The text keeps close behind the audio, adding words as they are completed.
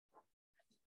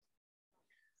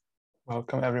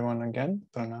Welcome everyone again.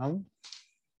 Pranam.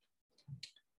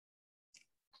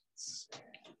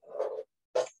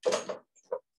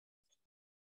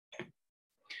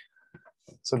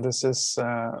 So this is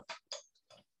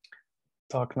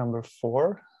talk number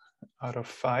 4 out of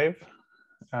 5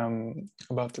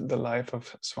 about the life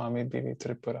of Swami B.V.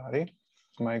 Tripurari,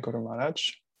 my Guru Maharaj.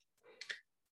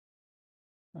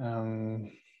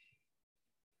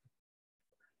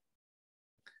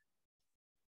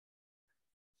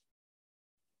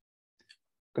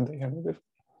 Could they hear me before?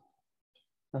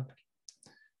 Okay.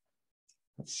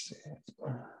 Let's see.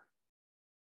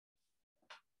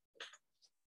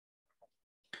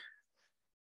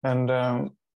 And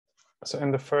so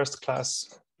in the first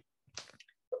class,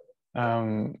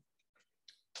 I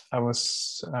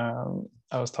was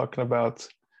talking about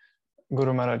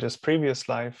Guru Maharaj's previous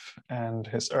life and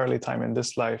his early time in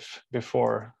this life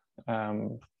before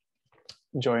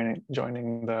joining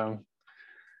the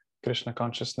Krishna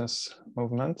consciousness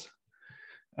movement.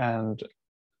 And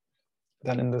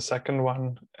then in the second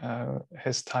one,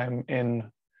 his time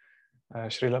in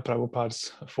Srila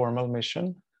Prabhupada's formal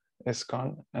mission,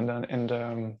 ISKCON. And then in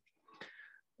the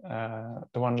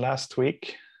one last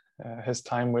week, his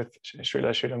time with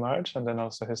Srila Sridhar Maharaj, and then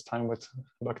also his time with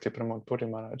Bhakti Pramod Puri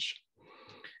Maharaj.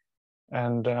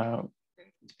 And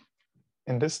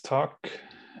in this talk,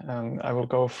 I will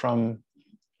go from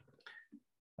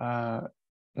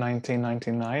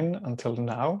 1999 until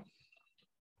now.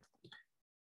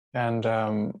 And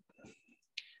I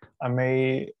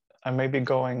may be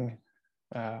going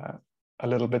a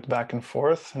little bit back and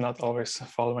forth, not always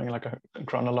following like a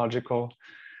chronological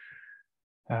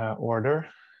order,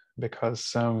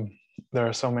 because there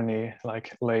are so many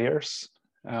like layers.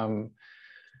 The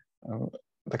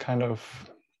kind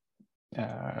of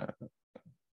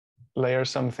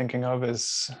layers I'm thinking of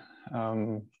is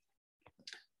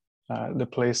the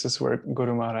places where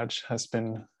Guru Maharaj has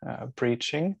been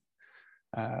preaching,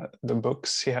 the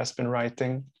books he has been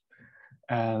writing,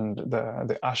 and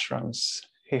the ashrams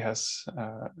he has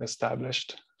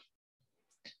established.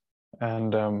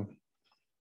 And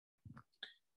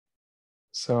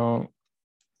so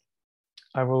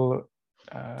I will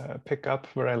pick up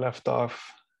where I left off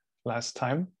last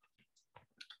time.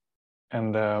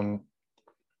 And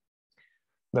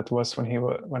that was when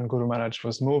Guru Maharaj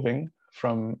was moving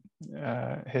from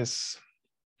his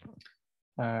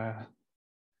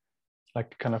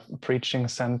like kind of preaching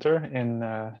center in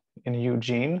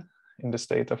Eugene, in the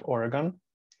state of Oregon,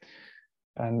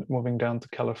 and moving down to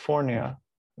California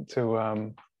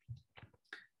to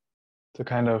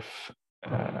kind of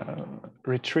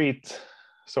retreat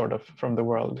sort of from the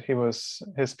world.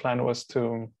 His plan was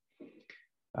to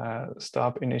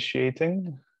stop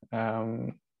initiating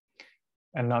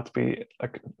and not be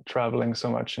like traveling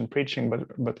so much and preaching,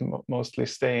 but mostly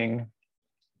staying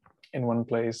in one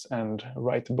place and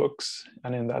write books,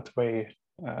 and in that way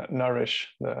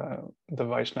nourish the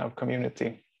Vaishnav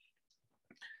community.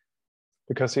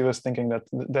 Because he was thinking that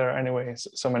there are anyways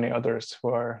so many others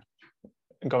who are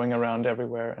going around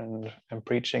everywhere and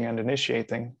preaching and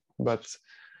initiating, but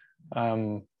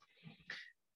to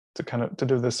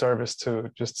do the service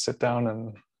to just sit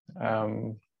down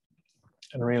and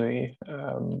really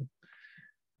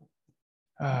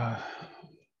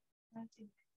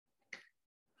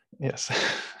yes,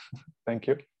 thank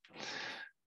you,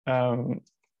 and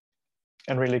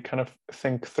really kind of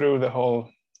think through the whole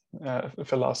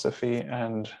philosophy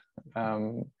and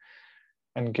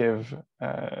give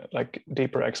like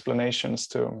deeper explanations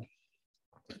to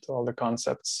all the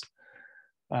concepts.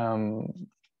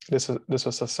 This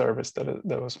was a service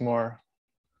that was more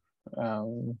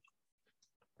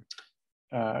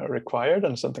required,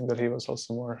 and something that he was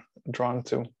also more drawn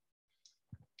to.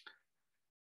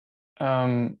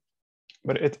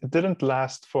 But it didn't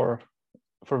last for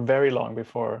very long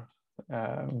before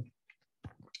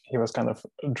he was kind of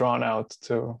drawn out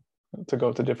to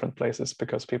go to different places,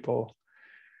 because people,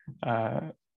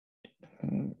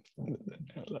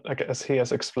 like as he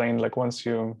has explained, like once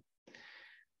you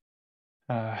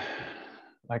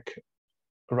like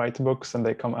write books and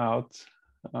they come out,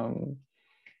 then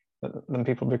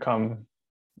people become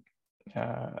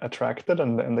attracted,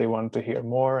 and they want to hear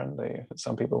more, and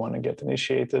some people want to get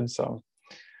initiated. So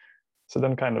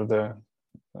then kind of the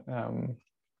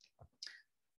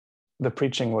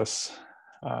preaching was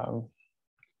kind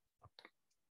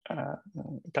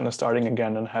of starting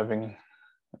again and having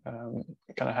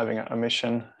a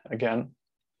mission again.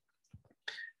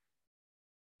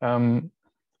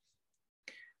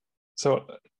 So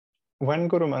when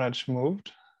Guru Maharaj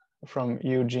moved from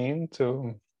Eugene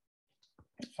to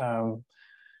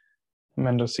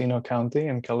Mendocino County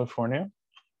in California,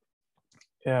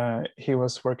 he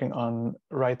was working on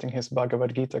writing his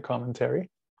Bhagavad Gita commentary.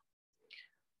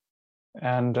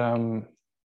 And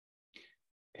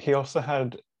he also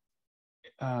had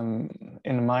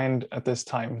in mind at this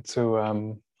time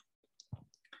to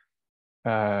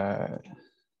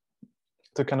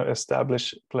kind of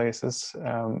establish places,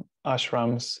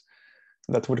 ashrams,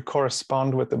 that would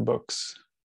correspond with the books,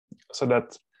 so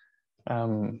that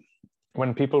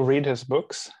when people read his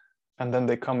books and then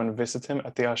they come and visit him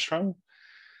at the ashram,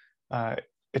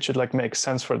 it should like make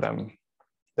sense for them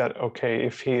that, okay,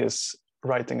 if he is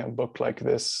writing a book like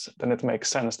this, then it makes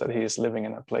sense that he is living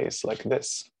in a place like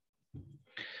this.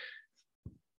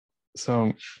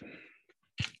 So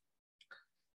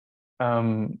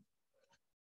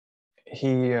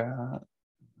he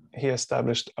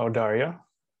established Audarya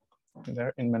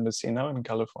there in Mendocino in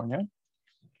California,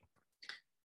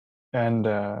 and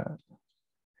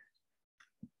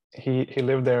he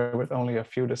lived there with only a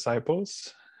few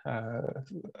disciples,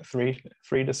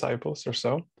 three disciples or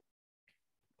so,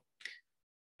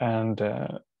 and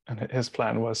his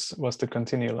plan was to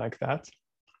continue like that.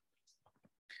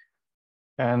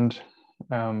 And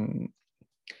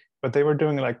but they were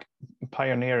doing like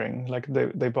pioneering, like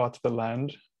they bought the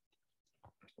land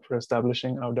for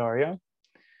establishing Audarya,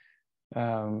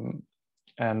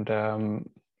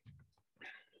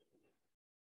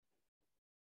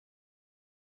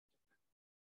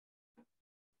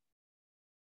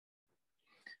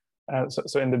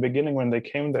 so in the beginning, when they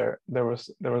came there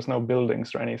was no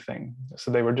buildings or anything. So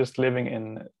they were just living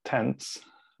in tents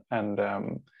and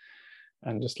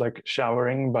just like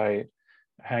showering by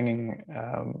hanging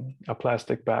a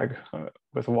plastic bag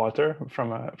with water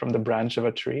from the branch of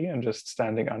a tree and just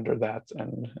standing under that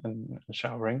and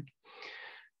showering.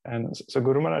 And so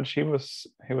Guru Maharaj, he was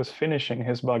finishing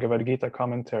his Bhagavad Gita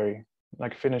commentary,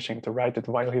 like finishing to write it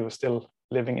while he was still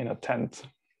living in a tent.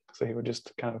 So he would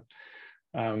just kind of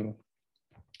in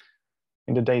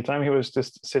the daytime, he was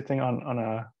just sitting on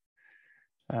a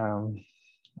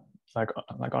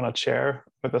like on a chair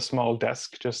with a small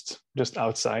desk just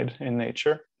outside in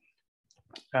nature,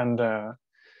 and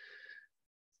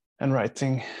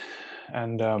writing,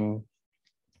 and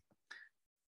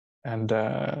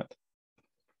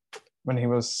when he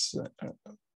was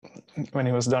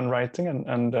done writing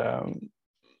and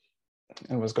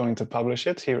was going to publish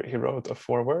it, he wrote a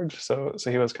foreword. So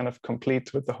he was kind of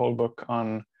complete with the whole book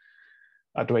on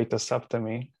Advaita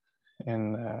Saptami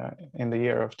in the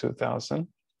year of 2000,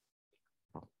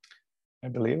 I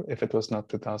believe, if it was not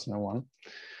 2001.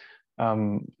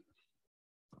 And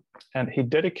he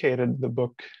dedicated the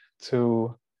book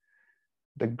to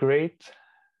the great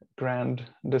grand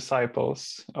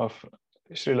disciples of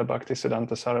Srila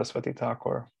Bhaktisiddhanta Saraswati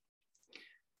Thakur.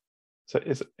 So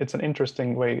it's an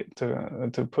interesting way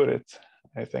to put it,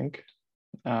 I think.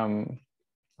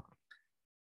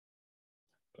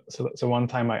 So one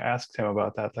time I asked him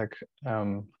about that, like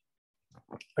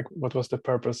what was the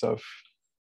purpose of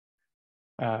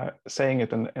saying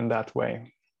it in that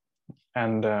way,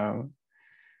 and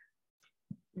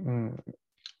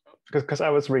because I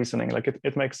was reasoning, like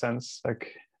it makes sense,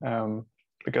 like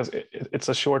because it's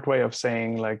a short way of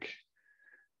saying like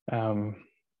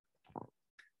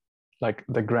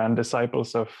the grand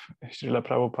disciples of Srila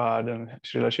Prabhupada and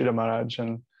Srila Sridhar Maharaj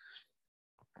and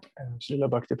Srila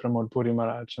Bhakti Pramod Puri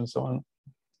Maharaj and so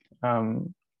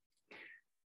on.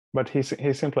 But he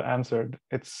simply answered,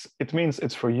 it means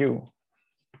it's for you.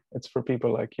 It's for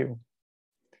people like you.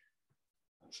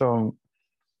 So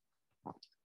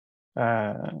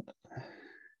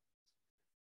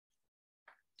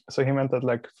so he meant that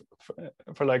like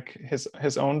for like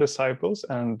his own disciples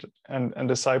and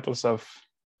disciples of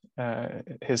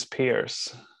his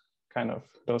peers, kind of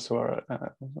those who are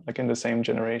like in the same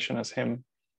generation as him.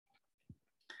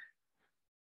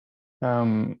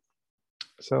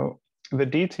 So the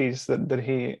deities that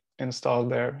he installed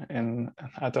there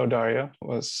at Audarya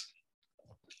was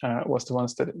the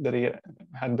ones that he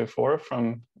had before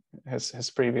from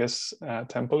his previous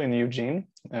temple in Eugene,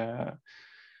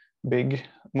 big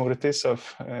murtis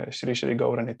of Shri Shri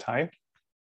Gauranitai.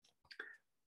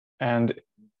 And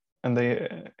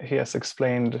he has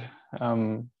explained,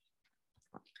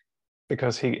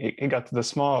 because he got the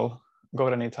small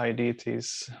Gauranitai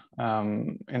deities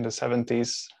in the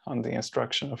 70s on the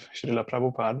instruction of Srila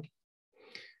Prabhupada,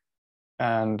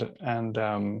 and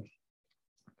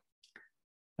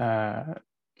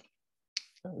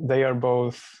they are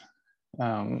both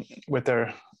with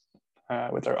their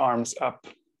arms up.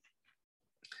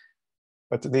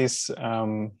 But these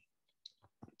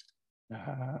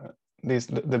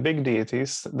the big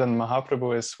deities, then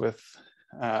Mahaprabhu is with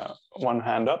one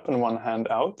hand up and one hand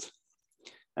out,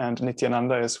 and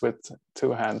Nityananda is with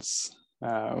two hands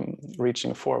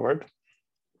reaching forward.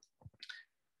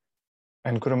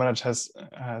 And Guru Maharaj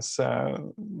has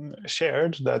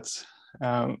shared that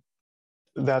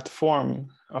that form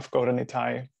of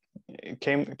Gauranitai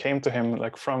came to him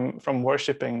like from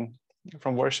worshiping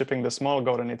the small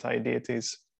Gauranitai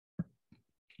deities.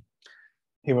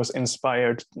 He was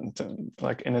inspired to,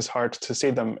 like in his heart, to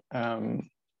see them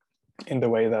in the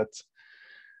way that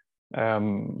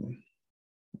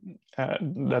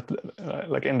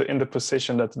like in the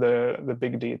position that the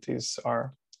big deities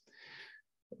are.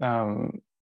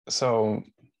 So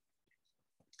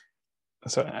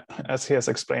as he has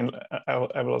explained,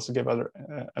 I will also give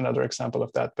another example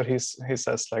of that. But he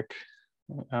says like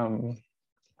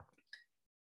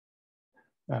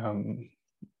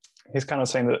he's kind of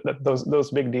saying that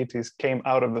those big deities came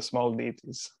out of the small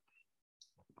deities,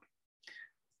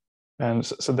 and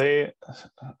so they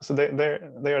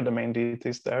are the main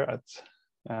deities there at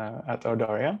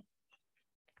Audarya.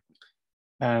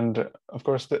 And of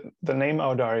course, the name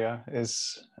Audarya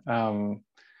is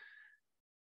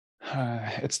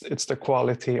it's the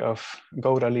quality of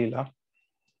Gaura Lila,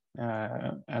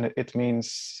 and it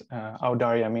means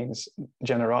Audarya means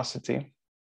generosity.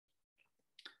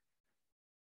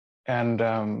 And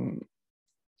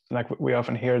like we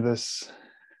often hear this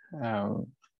kind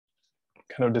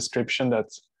of description that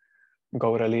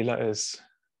Gaura Lila is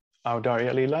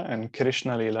Audarya Lila and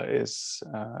Krishna Lila is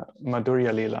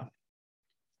Madhurya Lila.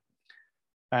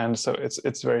 And so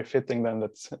it's very fitting then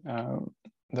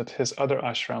that his other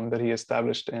ashram that he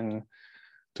established in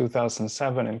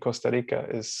 2007 in Costa Rica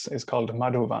is called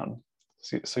Madhuvan.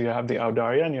 So you have the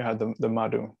Audarya and you have the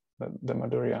Madhu, the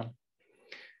Madhurya.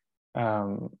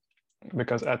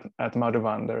 Because at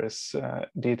Madhuvan there is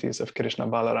deities of Krishna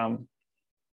Balaram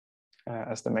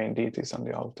as the main deities on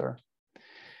the altar.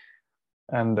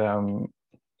 And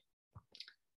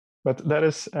but that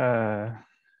is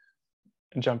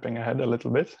jumping ahead a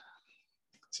little bit.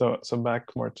 So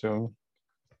back more to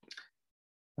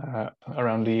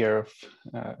around the year of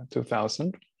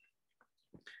 2000.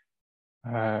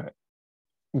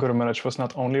 Guru Maharaj was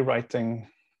not only writing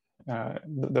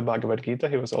the Bhagavad Gita,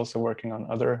 he was also working on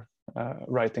other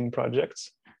writing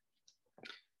projects.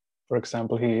 For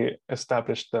example, he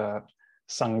established the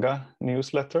Sangha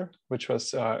newsletter, which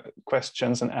was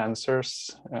questions and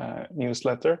answers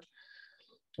newsletter,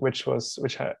 which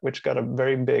got a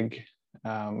very big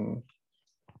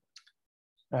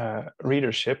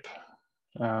readership.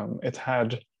 It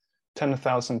had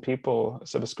 10,000 people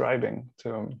subscribing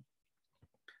to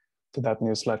that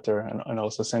newsletter and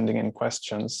also sending in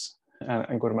questions.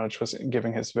 And Guru Maharaj was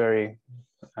giving his very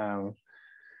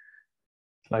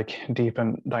like deep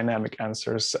and dynamic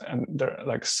answers. And there are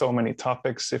like so many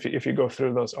topics. If you go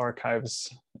through those archives,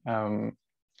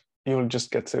 you'll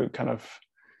just get to kind of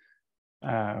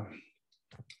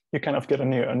you kind of get a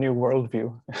new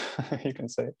worldview, you can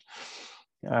say.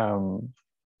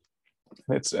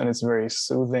 It's very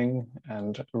soothing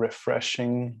and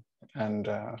refreshing and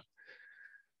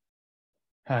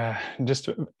just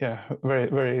very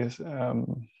very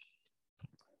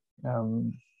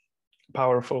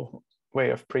powerful way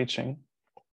of preaching.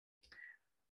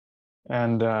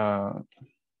 And that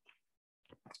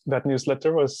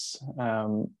newsletter was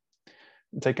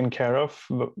taken care of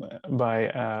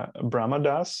by Brahma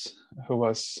Das, who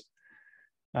was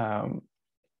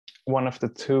one of the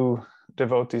two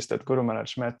devotees that Guru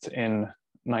Maharaj met in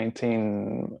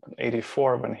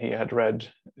 1984 when he had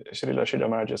read Srila Sridhar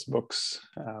Maharaj's books.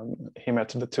 He met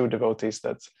the two devotees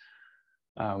that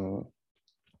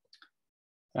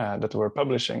were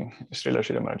publishing Srila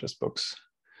Sridhar Maharaj's books.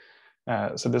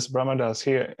 So this Brahma Das,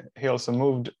 he also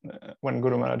moved, when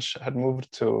Guru Maharaj had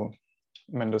moved to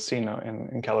Mendocino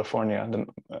in California, then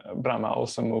Brahma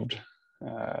also moved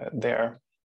there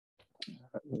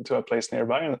to a place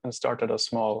nearby and started a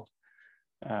small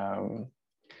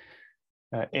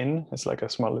inn. It's like a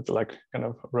small little like kind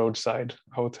of roadside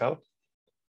hotel,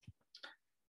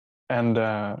 and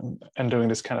doing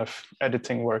this kind of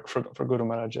editing work for Guru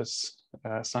Maharaj's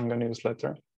Sangha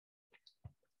newsletter.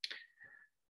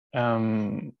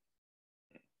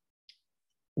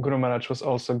 Guru Maharaj was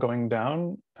also going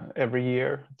down every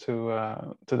year to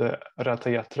the Ratha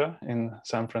Yatra in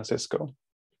San Francisco,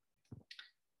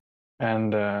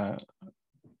 and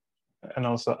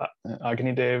also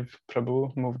Agnidev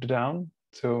Prabhu moved down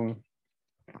to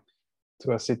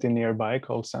a city nearby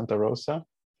called Santa Rosa,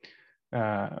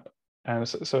 and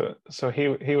so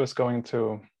he was going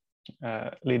to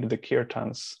lead the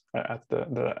kirtans at the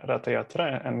Ratha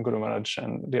Yatra, and Guru Maharaj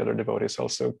and the other devotees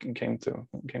also came to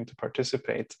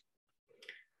participate.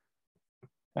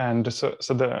 And so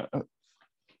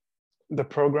the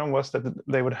program was that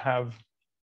they would have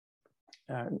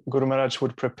Guru Maharaj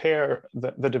would prepare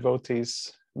the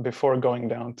devotees before going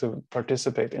down to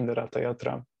participate in the Ratha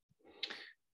Yatra.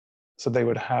 So they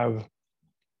would have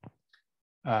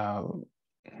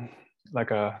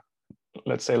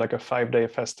let's say like a 5-day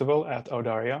festival at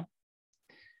Audarya,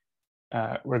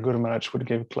 where Guru Maharaj would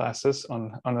give classes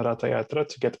on Ratha Yatra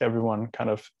to get everyone kind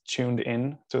of tuned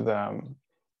in to the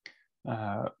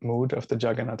mood of the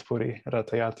Jagannath Puri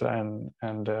Ratha Yatra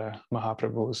and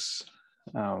Mahaprabhu's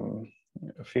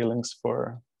feelings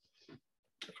for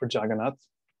Jagannath.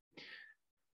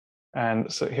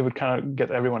 And so he would kind of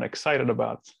get everyone excited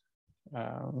about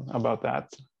that,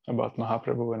 about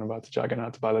Mahaprabhu and about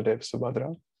Jagannath, Baladev,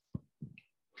 Subhadra.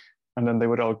 And then they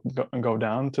would all go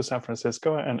down to San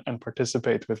Francisco and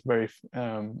participate with very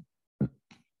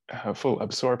full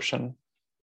absorption.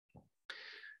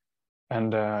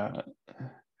 And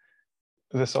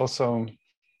this also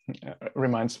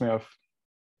reminds me of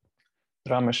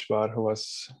Rameshwar, who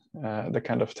was the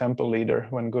kind of temple leader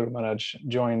when Guru Maharaj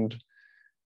joined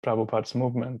Prabhupada's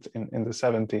movement in the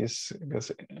 70s,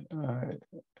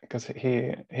 because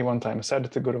he one time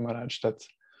said to Guru Maharaj that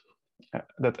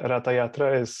Ratha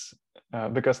Yatra is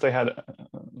because they had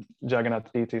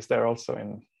Jagannath deities there also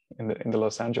in the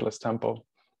Los Angeles temple,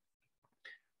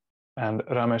 and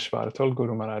Rameshwar told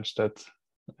Guru Maharaj that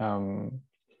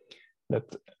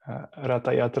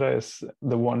Ratha Yatra is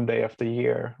the one day of the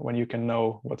year when you can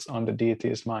know what's on the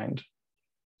deity's mind.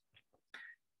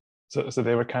 So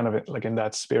they were kind of like in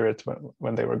that spirit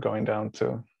when they were going down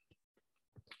to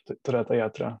Ratha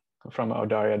Yatra from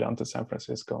Audarya down to San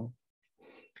Francisco.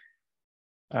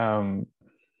 And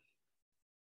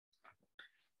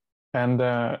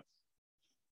at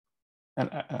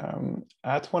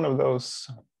one of those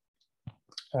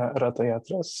Ratha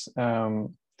Yatras,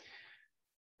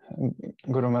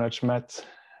 Guru Maharaj met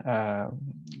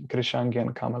Krishangi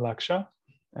and Kamalaksha,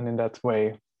 and in that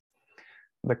way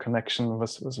the connection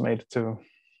was made to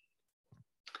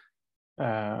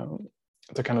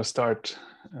kind of start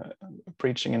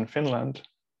preaching in Finland,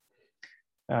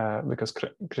 because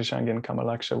Krishangi and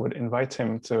Kamalaksha would invite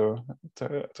him to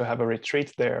have a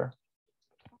retreat there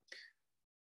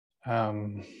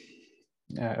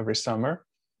every summer.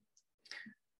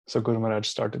 So Guru Maharaj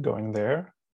started going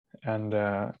there, and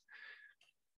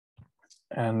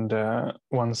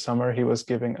one summer he was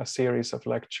giving a series of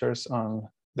lectures on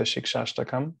the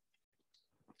Shikshashtakam,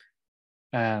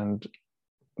 and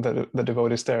the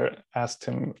devotees there asked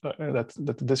him that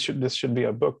this should be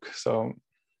a book. So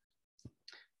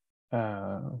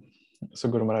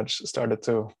Guru Maharaj started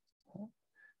to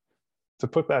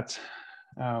put that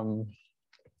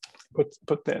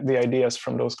put the ideas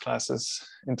from those classes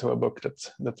into a book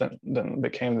that then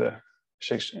became the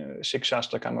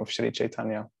Shikshashtakam of Sri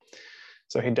Chaitanya.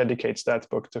 So he dedicates that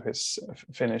book to his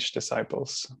Finnish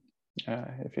disciples,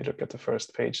 if you look at the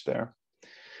first page there.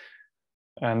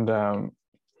 And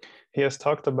he has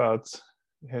talked about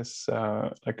his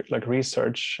like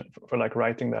research for like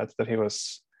writing that he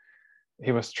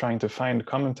was trying to find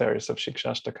commentaries of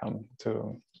Shikshashtakam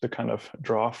to kind of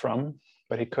draw from,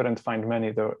 but he couldn't find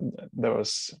many.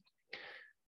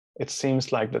 It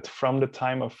seems like that from the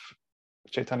time of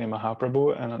Chaitanya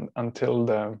Mahaprabhu and until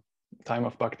the time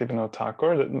of Bhaktivinoda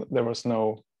Thakur, there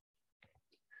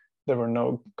were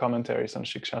no commentaries on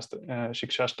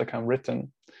Shikshashtakam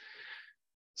written.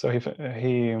 So he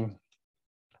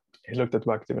looked at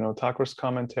Bhaktivinoda Thakur's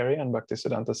commentary and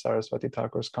Bhaktisiddhanta Saraswati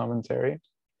Thakur's commentary,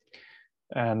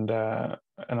 and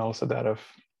also that of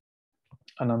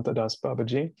Anantadas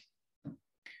Babaji,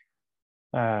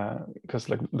 because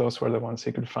like those were the ones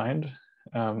he could find.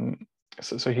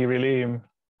 So he really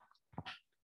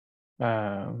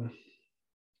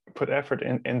put effort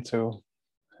into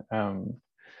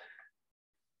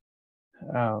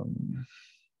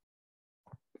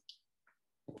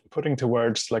putting to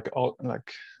words like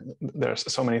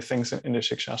there's so many things in the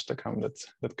Shikshashtakam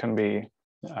that can be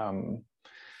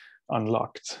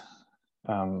unlocked.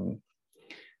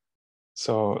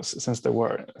 So since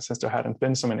there hadn't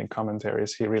been so many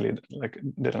commentaries, he really like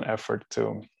did an effort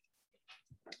to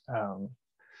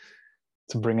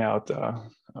bring out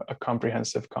a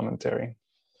comprehensive commentary,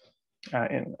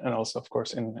 and also of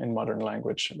course in modern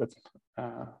language with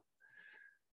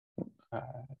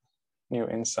new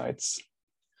insights.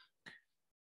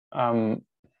 I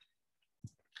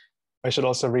should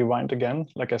also rewind again.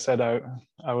 Like I said, I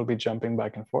will be jumping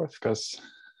back and forth because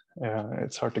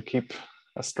it's hard to keep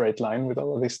a straight line with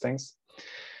all of these things.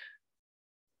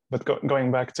 But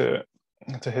going back to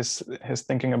his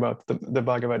thinking about the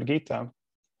Bhagavad Gita,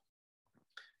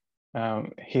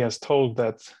 he has told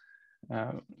that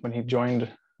when he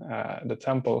joined the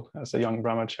temple as a young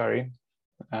brahmachari,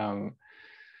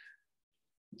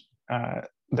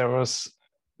 there was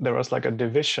like a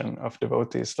division of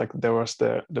devotees. Like there was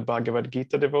the Bhagavad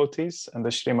Gita devotees and the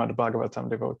Srimad Bhagavatam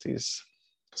devotees.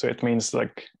 So it means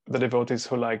like the devotees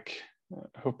who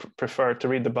prefer to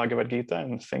read the Bhagavad Gita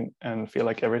and think and feel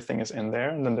like everything is in there,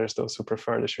 and then there's those who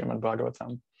prefer the Srimad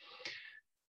Bhagavatam.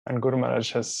 And Guru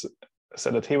Maharaj has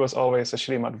said that he was always a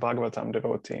Srimad Bhagavatam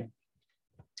devotee,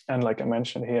 and like I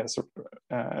mentioned, he has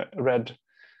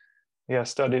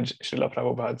studied Srila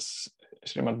Prabhupada's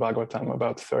Srimad Bhagavatam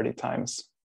about 30 times.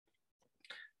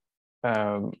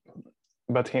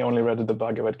 But he only read the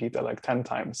Bhagavad Gita like 10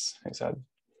 times, he said.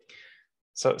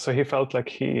 So he felt like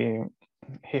he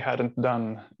hadn't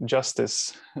done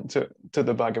justice to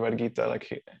the Bhagavad Gita.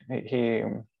 Like he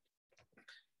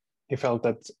felt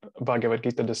that Bhagavad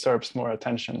Gita deserves more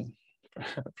attention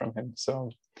from him.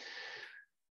 So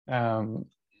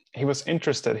he was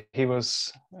interested. He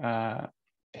was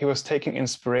taking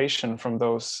inspiration from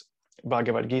those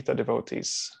Bhagavad Gita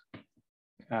devotees,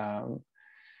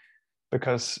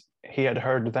 because he had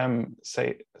heard them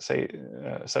say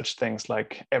such things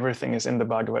like everything is in the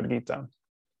Bhagavad Gita.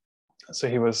 So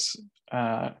he was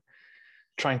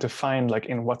trying to find like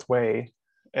in what way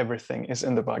everything is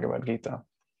in the Bhagavad Gita,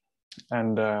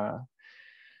 and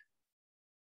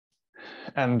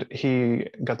he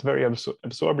got very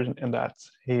absorbed in that.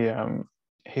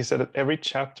 He said that every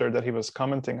chapter that he was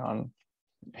commenting on,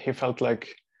 he felt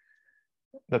like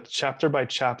that chapter by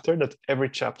chapter, that every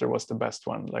chapter was the best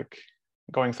one. Like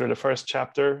going through the first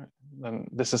chapter, then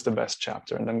this is the best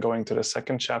chapter, and then going to the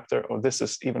second chapter, oh, this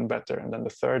is even better, and then the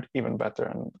third even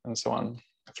better, and so on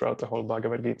throughout the whole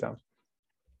Bhagavad Gita.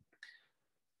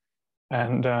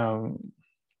 And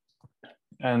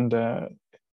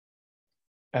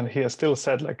he has still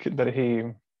said like that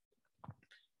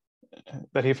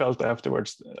he felt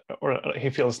afterwards, or he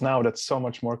feels now, that so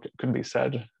much more could be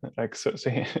said. Like so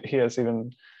he has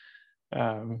even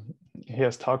he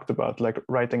has talked about like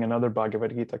writing another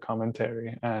Bhagavad Gita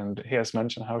commentary, and he has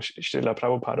mentioned how Srila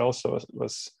Prabhupada also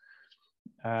was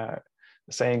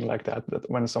saying like that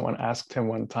when someone asked him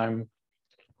one time,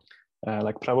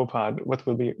 like, Prabhupada, what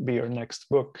will be your next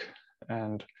book?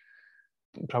 And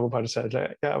Prabhupada said,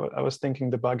 yeah, I was thinking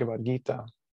the Bhagavad Gita.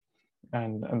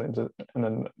 And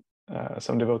then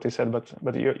some devotee said,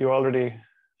 but you already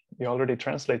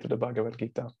translated the Bhagavad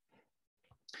Gita.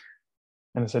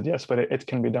 And he said, yes, but it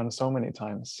can be done so many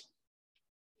times.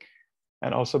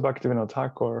 And also Bhaktivinoda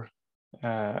Thakur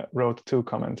wrote 2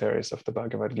 commentaries of the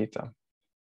Bhagavad Gita.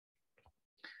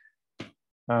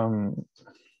 And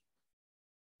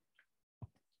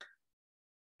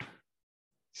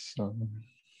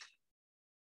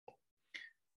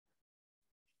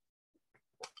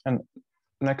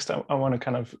next, I want to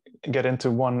kind of get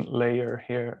into one layer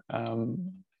here.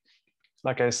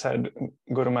 Like I said,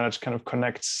 Guru Maharaj kind of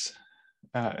connects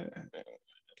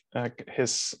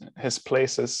his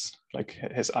places, like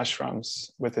his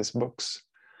ashrams, with his books,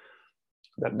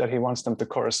 that he wants them to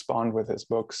correspond with his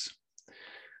books.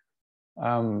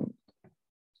 And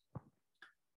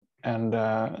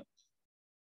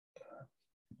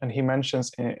he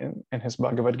mentions in his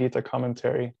Bhagavad Gita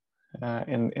commentary,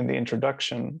 in the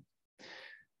introduction,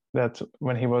 that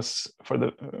when he was for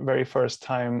the very first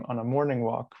time on a morning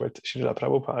walk with Srila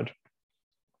Prabhupada,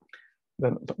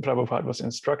 then Prabhupada was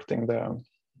instructing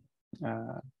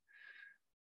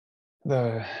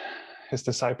his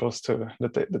disciples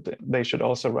that they should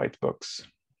also write books.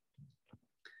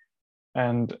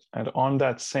 And on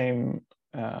that same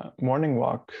morning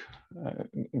walk,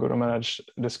 Guru Maharaj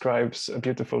describes a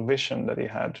beautiful vision that he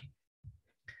had.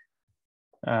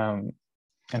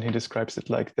 And he describes it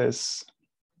like this.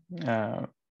 And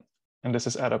this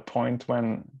is at a point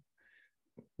when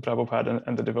Prabhupada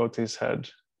and the devotees had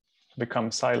become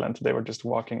silent. They were just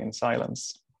walking in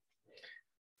silence.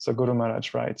 So Guru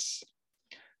Maharaj writes,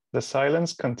 "The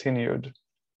silence continued,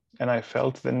 and I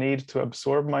felt the need to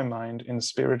absorb my mind in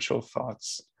spiritual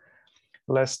thoughts,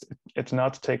 lest it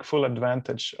not take full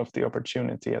advantage of the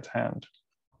opportunity at hand.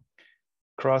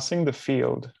 Crossing the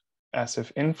field, as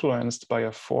if influenced by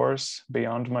a force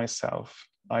beyond myself,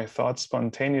 I thought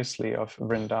spontaneously of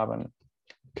Vrindavan,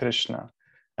 Krishna,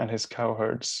 and his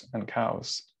cowherds and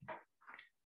cows.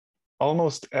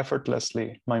 Almost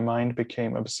effortlessly, my mind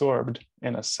became absorbed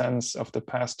in a sense of the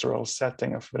pastoral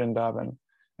setting of Vrindavan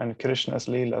and Krishna's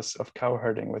leelas of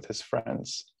cowherding with his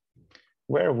friends.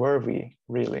 Where were we,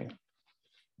 really?"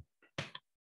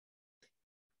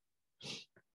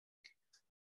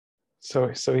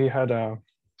 So he had a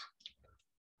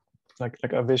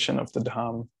vision of the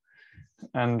Dham,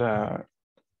 and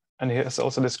he has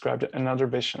also described another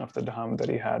vision of the Dham that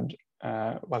he had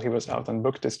while he was out on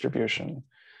book distribution.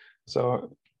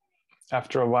 So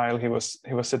after a while, he was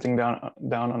sitting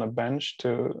down on a bench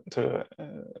to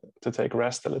take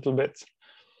rest a little bit,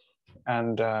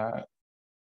 and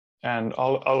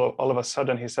all of a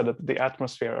sudden he said that the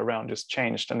atmosphere around just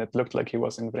changed, and it looked like he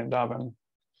was in Vrindavan.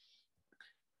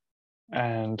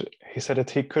 And he said that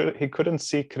he couldn't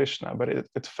see Krishna, but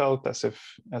it felt as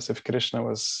if Krishna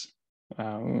was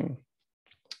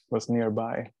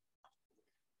nearby.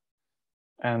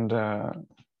 And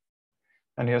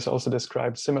he has also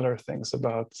described similar things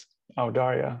about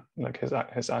Audarya, like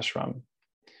his ashram,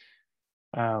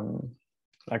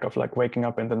 like waking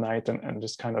up in the night and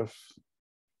just kind of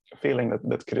feeling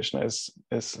that Krishna is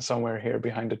somewhere here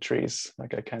behind the trees.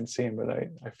 Like I can't see him, but I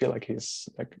feel like he's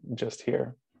like just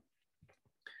here.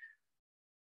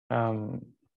 So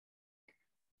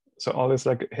all this,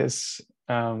 like his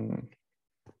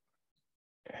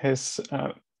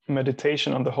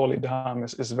meditation on the holy Dham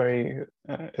is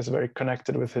very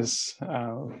connected with his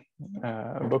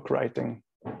book writing.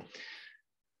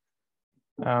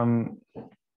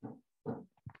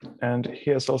 And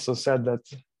he has also said that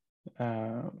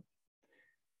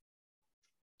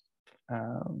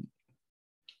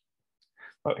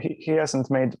well, he hasn't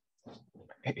made,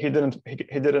 he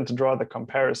didn't draw the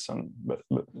comparison, but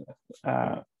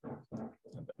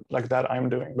like that I'm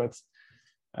doing, but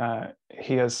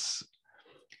he has,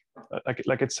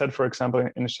 like it said, for example,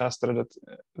 in Shastra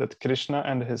that Krishna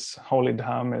and his holy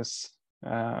Dham is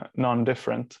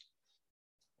non-different.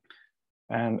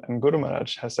 And Guru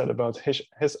Maharaj has said about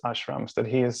his ashrams that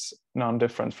he is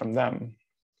non-different from them.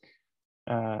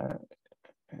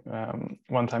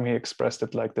 One time he expressed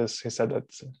it like this. He said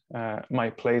that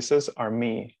my places are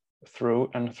me through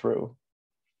and through.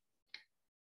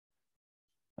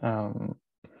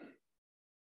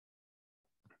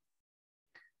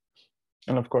 And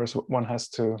of course, one has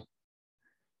to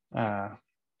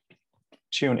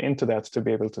tune into that to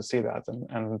be able to see that.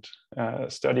 And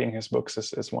studying his books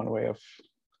is one way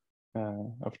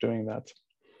of doing that.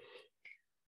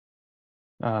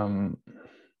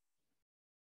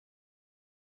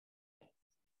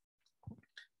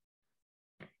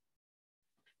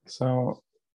 So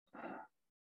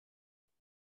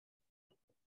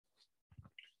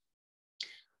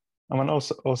I want to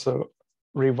also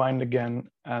rewind again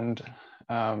and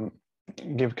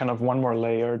give kind of one more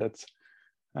layer that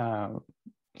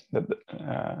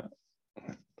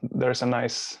there's a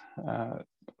nice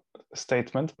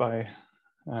statement by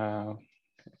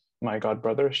my god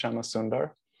brother Shama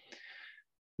Sundar,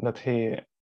 that he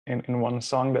in one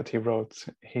song that he wrote,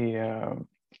 he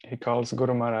calls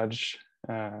Guru Maharaj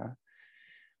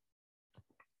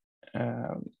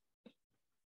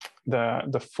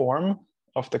the form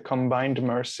of the combined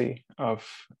mercy of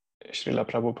Srila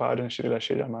Prabhupada and Srila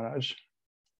Sridhar Maharaj.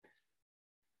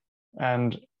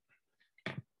 And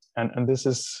this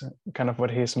is kind of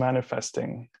what he's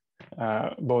manifesting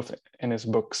both in his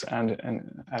books and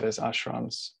at his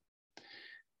ashrams.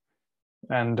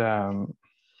 And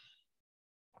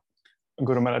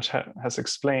Guru Maharaj has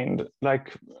explained,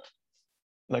 like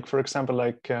for example,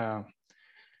 like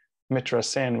Mitra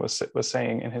Sen was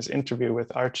saying in his interview with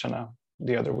Archana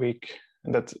the other week,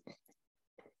 that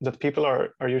people are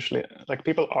usually, like,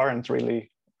 people aren't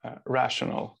really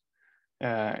rational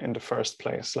in the first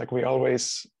place. Like, we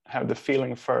always have the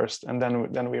feeling first, and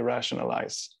then we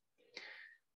rationalize.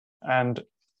 And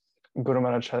Guru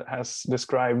Maharaj has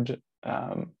described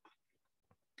kind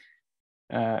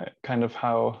of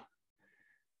how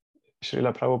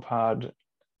Srila Prabhupada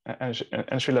and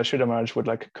Srila Sridhar Maharaj would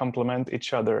like complement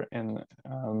each other in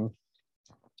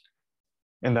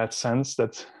that sense,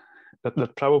 that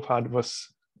Prabhupada was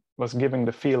giving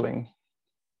the feeling,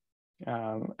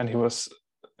 and he was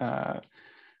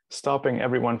stopping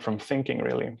everyone from thinking,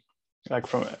 really, like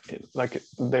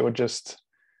they were just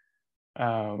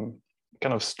kind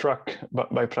of struck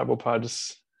by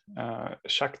Prabhupada's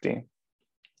Shakti,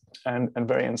 and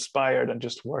very inspired, and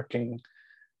just working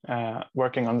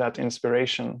on that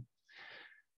inspiration.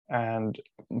 And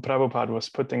Prabhupada was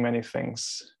putting many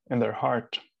things in their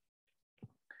heart.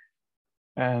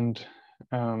 And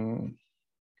Guru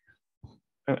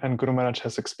Maharaj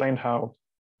has explained how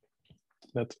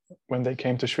that when they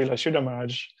came to Srila Sridhar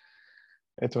Maharaj,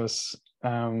 it was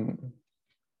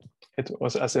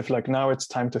as if, like, now it's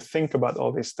time to think about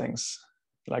all these things.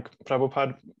 Like,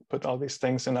 Prabhupada put all these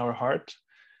things in our heart,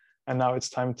 and now it's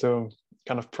time to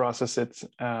kind of process it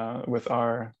with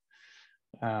our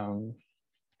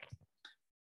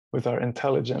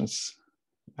intelligence,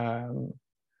 to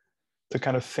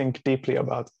kind of think deeply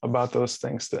about those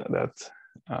things that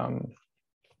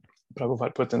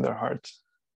Prabhupada put in their heart.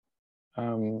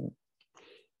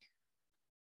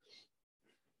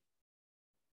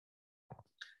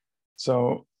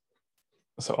 So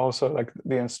also like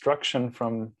the instruction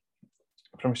from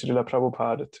Srila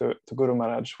Prabhupada to Guru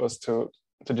Maharaj was to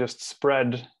just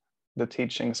spread the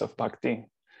teachings of bhakti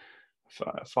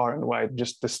far and wide,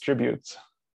 just distribute,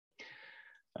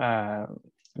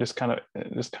 just kind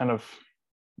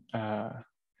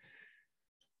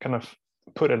of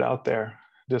put it out there,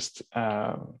 just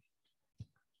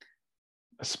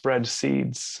spread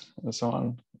seeds and so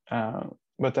on.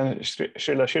 But then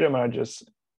Srila Sridhar Maharaj's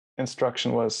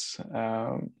instruction was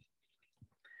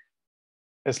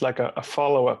it's like a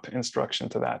follow-up instruction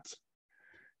to that.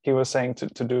 He was saying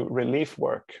to do relief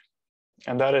work,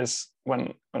 and that is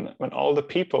when all the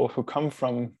people who come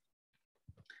from,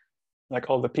 like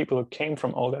all the people who came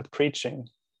from all that preaching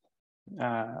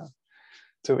to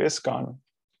ISKCON,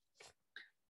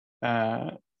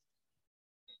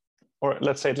 or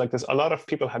let's say it like this, a lot of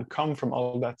people had come from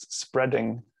all that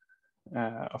spreading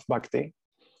of bhakti,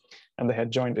 and they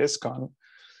had joined ISKCON,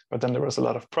 but then there was a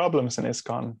lot of problems in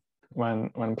ISKCON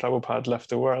when Prabhupada left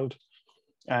the world,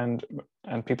 and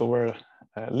people were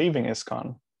leaving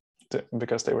ISKCON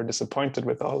because they were disappointed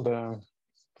with all the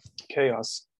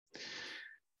chaos.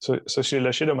 So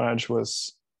Srila Sridhar Maharaj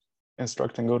was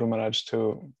instructing Guru Maharaj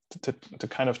to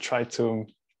kind of try to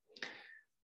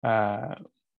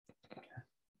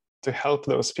help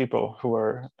those people who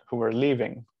were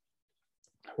leaving,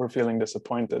 who were feeling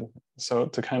disappointed. So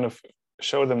to kind of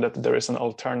show them that there is an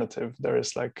alternative. There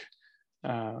is like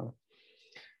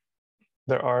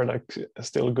there are like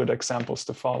still good examples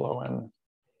to follow,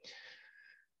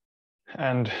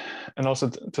 and also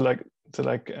to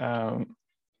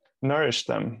nourish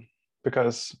them,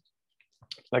 because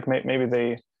like maybe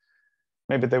they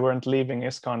weren't leaving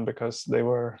ISKCON because they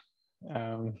were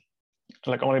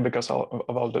like only because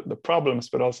of all the problems,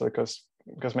 but also because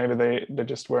maybe they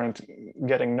just weren't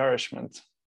getting nourishment.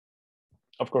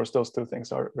 Of course, those two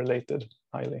things are related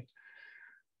highly.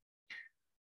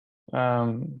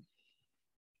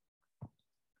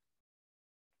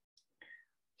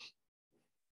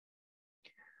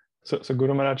 So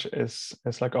Guru Maharaj is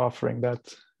like offering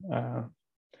that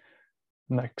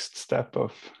next step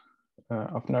of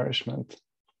nourishment.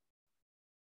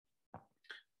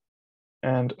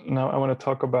 And now I want to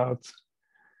talk about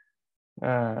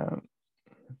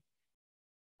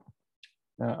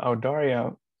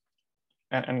Audarya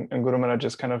and Guru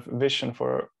Maharaj's kind of vision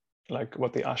for like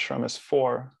what the ashram is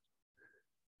for.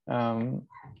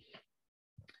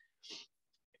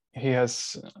 He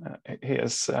has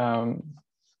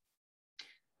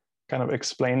kind of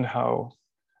explained how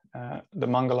the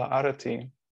Mangala Arati,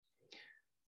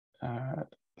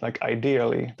 like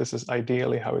ideally, this is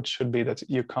ideally how it should be, that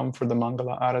you come for the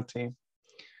Mangala Arati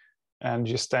and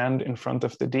you stand in front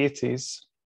of the deities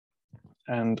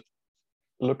and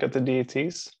look at the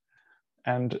deities,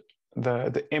 and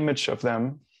the image of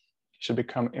them should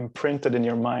become imprinted in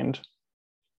your mind.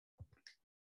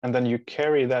 And then you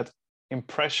carry that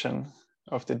impression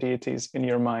of the deities in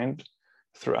your mind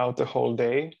throughout the whole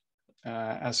day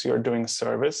as you're doing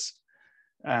service.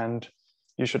 And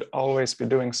you should always be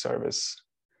doing service.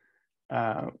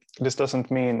 This doesn't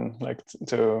mean like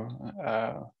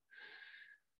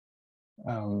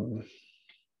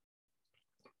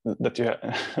that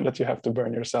you have to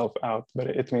burn yourself out, but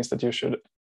it means that you should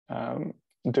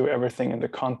do everything in the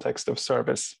context of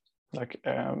service. Like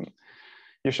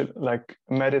you should like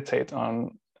meditate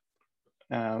on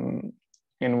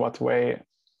in what way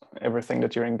everything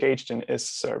that you're engaged in is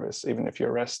service, even if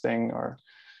you're resting or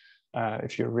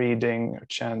if you're reading or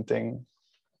chanting.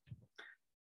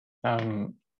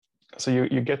 So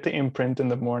you get the imprint in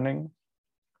the morning,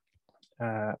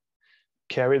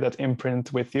 carry that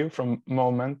imprint with you from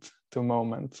moment to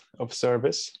moment of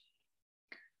service.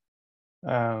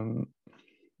 And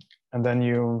then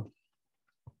you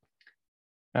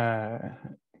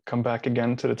come back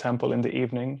again to the temple in the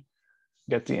evening,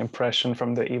 get the impression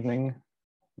from the evening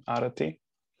arati,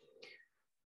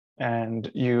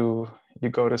 and you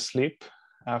go to sleep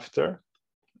after,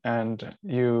 and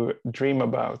you dream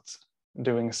about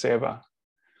doing seva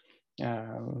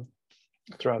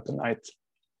throughout the night.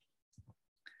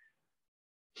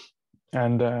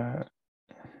 And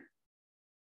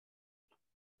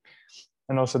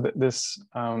also this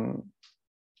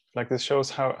like this shows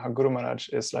how Guru Maharaj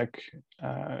is like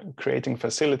creating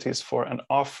facilities for and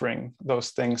offering those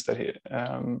things that he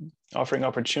offering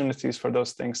opportunities for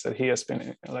those things that he has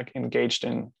been like engaged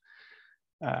in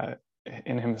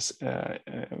him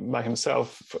by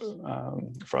himself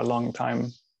for a long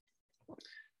time.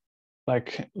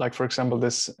 like for example,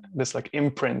 this like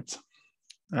imprint.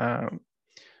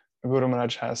 Guru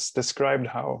Maharaj has described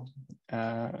how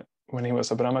when he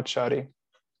was a brahmachari,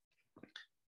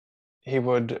 he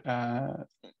would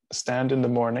stand in the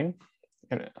morning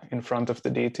in front of the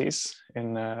deities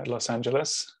in Los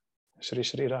Angeles, Shri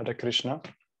Shri Radha Krishna,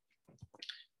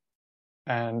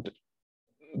 and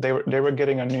they were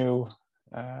getting a new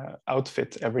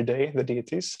outfit every day, the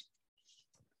deities,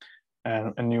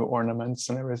 and new ornaments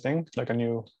and everything, like a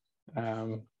new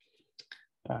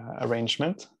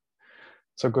arrangement.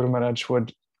 So Guru Maharaj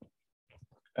would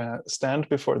stand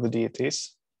before the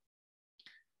deities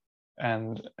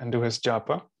and do his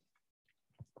japa,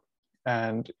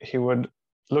 and he would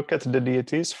look at the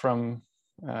deities from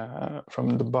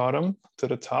the bottom to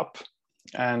the top,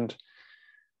 and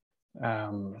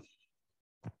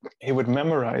he would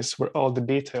memorize where all the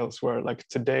details were. Like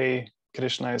today,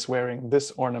 Krishna is wearing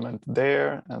this ornament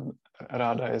there, and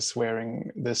Radha is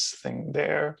wearing this thing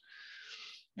there,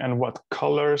 and what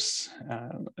colors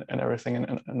and everything,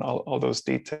 and all those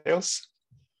details.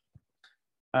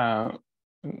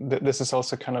 This is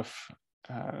also kind of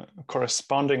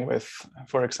corresponding with,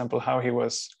 for example, how he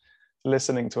was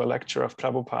listening to a lecture of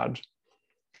Prabhupada.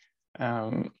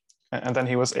 And then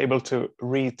he was able to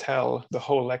retell the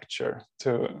whole lecture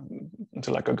to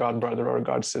like a god brother or a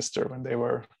god sister when they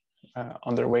were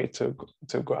on their way to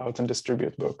go out and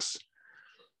distribute books.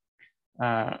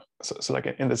 So like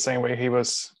in the same way, he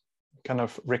was kind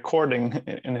of recording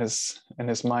in his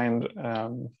mind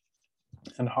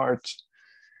and heart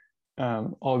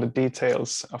all the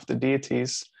details of the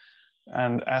deities.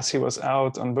 And as he was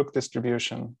out on book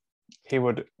distribution, he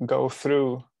would go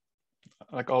through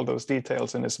like all those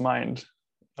details in his mind.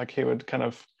 Like he would kind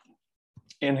of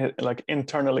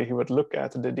internally, he would look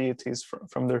at the deities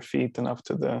from their feet and up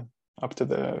to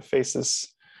the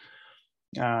faces,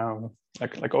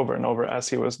 like over and over as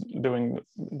he was doing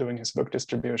his book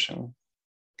distribution.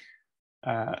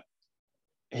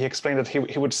 He explained that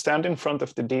he would stand in front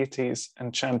of the deities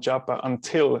and chant japa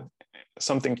until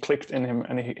something clicked in him,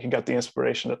 and he got the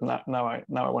inspiration that now I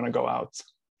want to go out.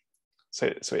 So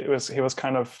he was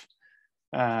kind of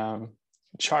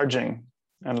charging,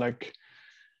 and like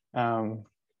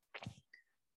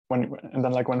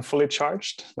when fully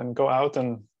charged, then go out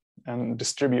and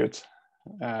distribute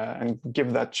and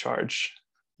give that charge.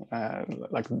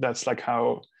 Like that's like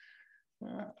how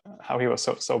he was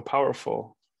so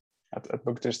powerful at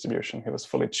book distribution. He was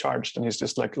fully charged, and he's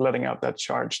just like letting out that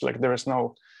charge. Like there is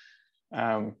no,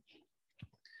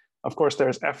 of course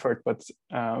there's effort, but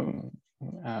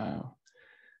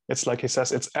it's like he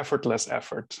says, it's effortless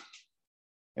effort.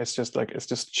 It's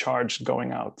just charge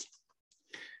going out.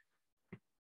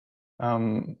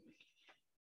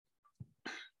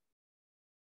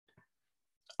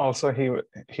 Also,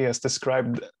 he has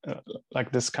described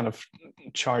like this kind of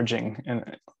charging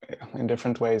in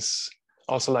different ways.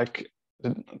 Also, like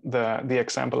the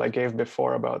example I gave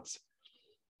before about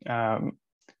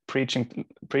preaching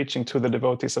to the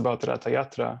devotees about Ratha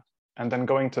Yatra, and then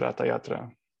going to Ratha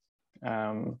Yatra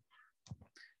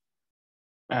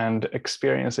and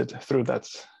experience it through that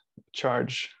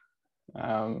charge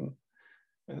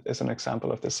is an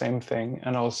example of the same thing.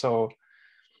 And also,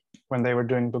 when they were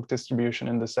doing book distribution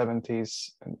in the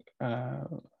 70s,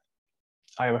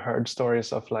 I've heard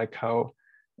stories of like how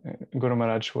Guru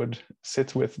Maharaj would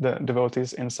sit with the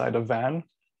devotees inside a van,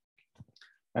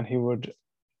 and he would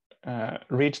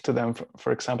read to them,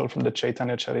 for example, from the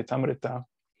Chaitanya Charitamrita,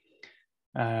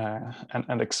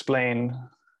 and explain,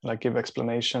 like give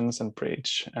explanations and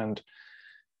preach. And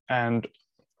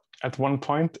at one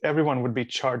point, everyone would be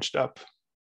charged up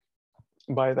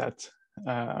by that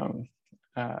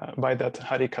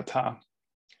Hari Katha,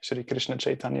 Shri Krishna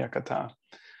Chaitanya Katha.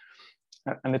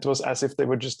 And it was as if they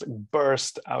would just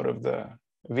burst out of the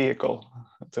vehicle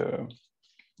to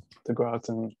go out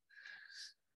and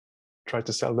try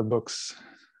to sell the books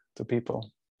to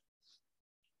people.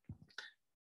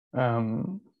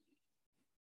 And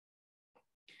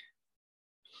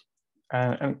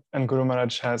Guru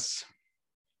Maharaj has,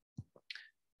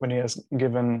 when he has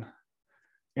given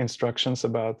instructions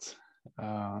about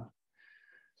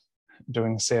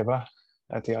doing seva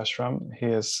at the ashram, he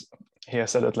has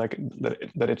said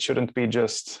that it shouldn't be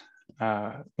just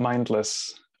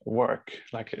mindless work.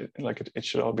 It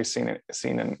should all be seen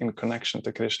in connection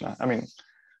to Krishna. I mean,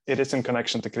 it is in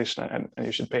connection to Krishna, and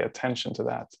you should pay attention to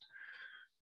that.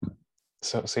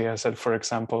 So he has said, for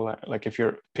example, like if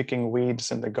you're picking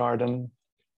weeds in the garden,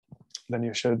 then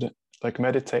you should like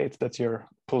meditate that you're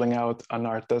pulling out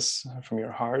anarthas from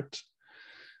your heart.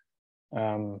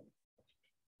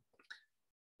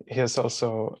 He has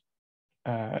also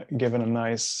given a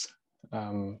nice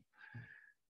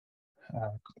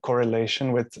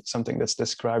correlation with something that's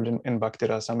described in Bhakti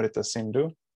Rasamrita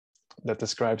Sindhu, that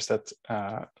describes that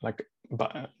like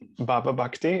Bhava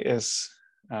Bhakti is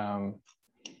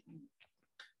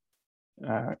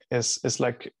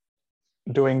like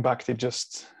doing bhakti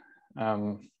just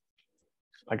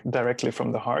like directly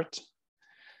from the heart,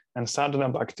 and sadhana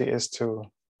bhakti is to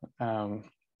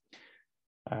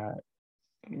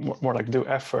more like do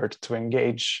effort to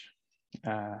engage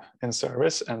in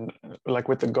service, and like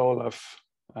with the goal of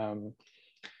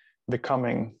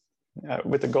becoming,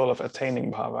 with the goal of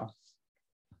attaining bhava.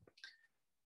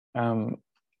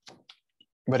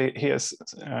 But he is,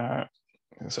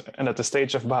 and at the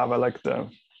stage of bhava, like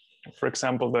for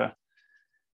example,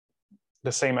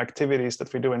 the same activities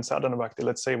that we do in sadhana bhakti.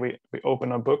 Let's say we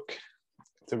open a book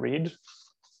to read.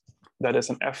 That is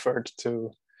an effort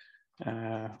to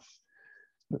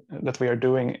that we are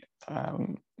doing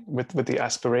with the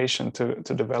aspiration to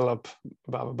develop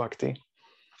bhava bhakti.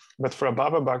 But for a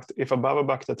bhava bhakta, if a bhava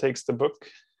bhakta takes the book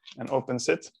and opens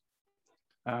it,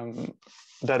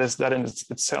 that in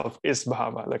itself is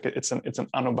bhava. Like it's an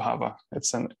anubhava.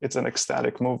 It's an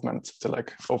ecstatic movement to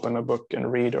like open a book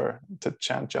and read, or to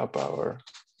chant japa, or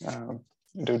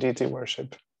do deity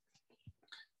worship.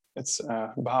 It's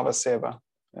bhava seva,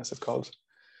 as it's called.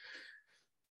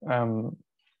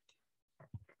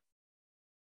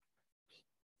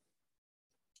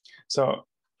 So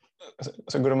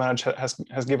Guru Maharaj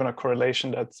has given a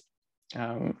correlation that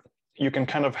you can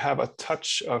kind of have a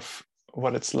touch of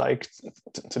what it's like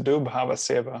to do bhava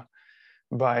seva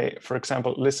by, for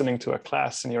example, listening to a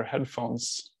class in your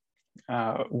headphones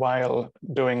while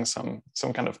doing some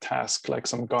kind of task, like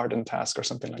some garden task or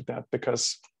something like that.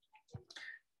 Because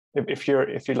if you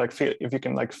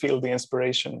can like feel the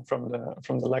inspiration from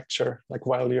the lecture, like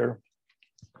while you're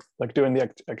like doing the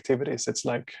activities, it's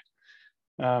like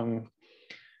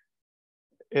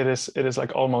it is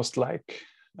like almost like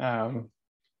bhava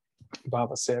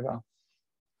seva.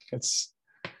 It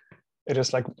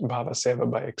is like bhava seva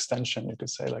by extension, you could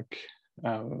say. Like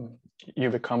you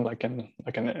become like an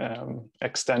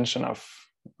extension of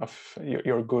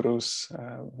your guru's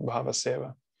bhava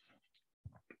seva.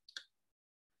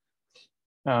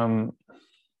 And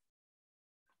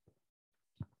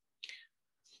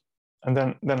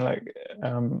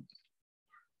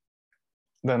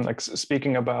then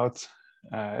speaking about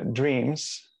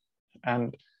dreams,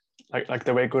 and like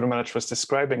the way Guru Maharaj was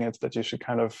describing it, that you should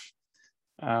kind of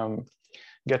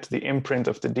get the imprint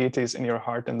of the deities in your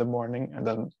heart in the morning, and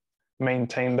then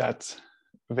maintain that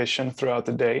vision throughout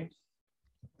the day.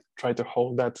 Try to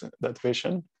hold that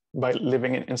vision by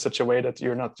living in such a way that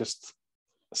you're not just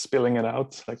spilling it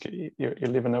out, like you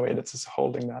live in a way that's just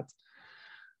holding that.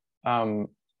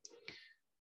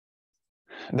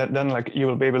 Then like you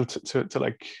will be able to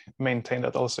like maintain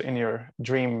that also in your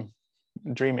dreaming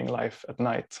life at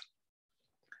night.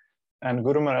 And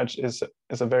Guru Maharaj is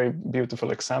a very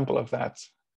beautiful example of that,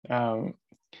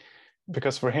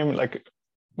 because for him, like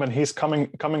when he's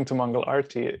coming to Mangal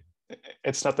Arti,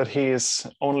 it's not that he is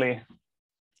only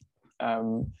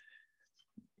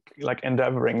like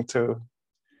endeavoring to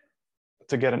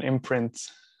get an imprint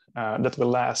that will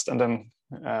last and then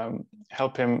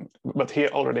help him, but he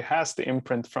already has the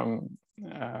imprint from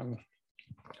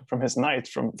his night,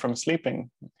 from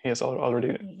sleeping. He is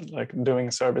already like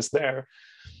doing service there,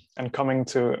 and coming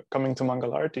to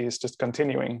Mangal Arti is just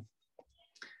continuing.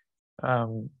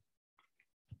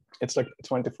 It's like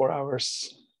 24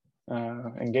 hours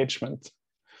engagement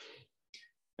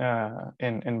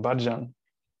in bhajan.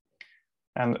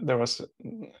 And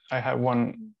I have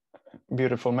one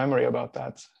beautiful memory about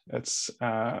that. It's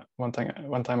one time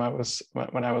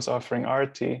when I was offering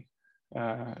Arti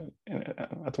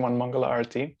at one Mangala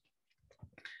Arti.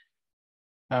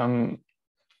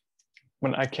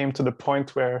 When I came to the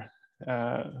point where,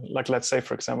 like let's say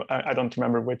for example, I don't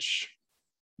remember which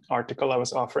article I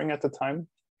was offering at the time.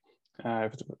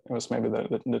 It was maybe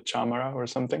the chamara or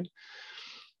something.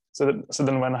 So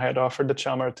then when I had offered the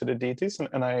chamara to the deities,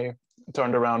 and I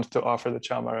turned around to offer the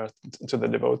chamara to the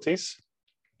devotees,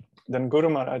 then Guru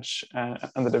Maharaj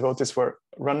and the devotees were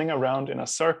running around in a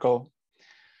circle,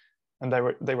 and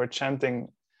they were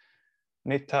chanting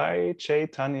Nitai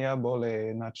Chaitanya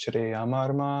Bole Nachre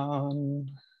Amarman,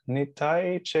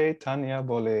 Nitai Chaitanya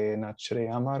Bole Nachre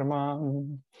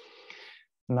Amarman,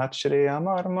 Nachre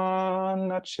Amarman,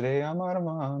 Nachre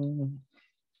Amarman.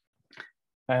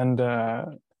 And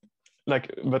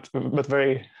like, but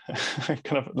very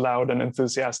kind of loud and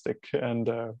enthusiastic, and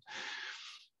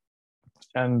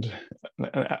And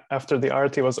after the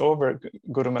arati was over,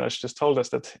 Guru Maharaj just told us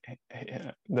that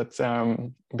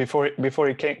before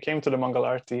he came to the Mangal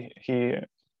Arati,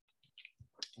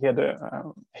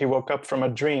 he woke up from a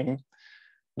dream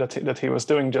that he was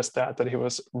doing just that he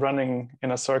was running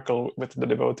in a circle with the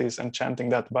devotees and chanting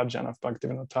that bhajan of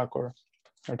Bhaktivinoda Thakur,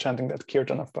 or chanting that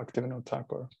kirtan of Bhaktivinoda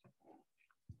Thakur.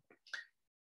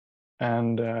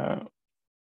 And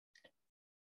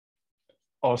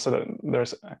also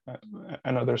there's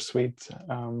another sweet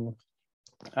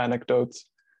anecdote,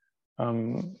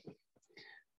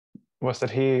 was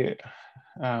that he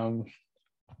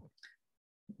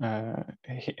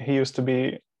used to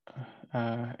be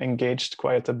engaged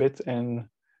quite a bit in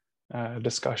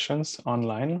discussions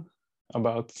online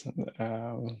about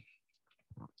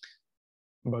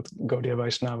Gaudiya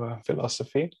Vaishnava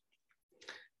philosophy.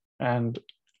 And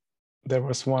there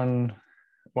was one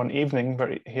evening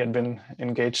where he had been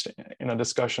engaged in a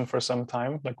discussion for some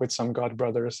time, like with some god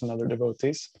brothers and other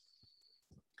devotees.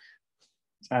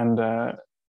 And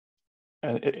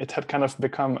it had kind of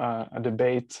become a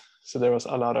debate. So there was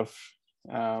a lot of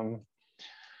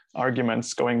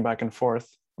arguments going back and forth.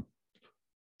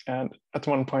 And at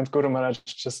one point, Guru Maharaj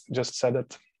just said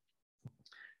that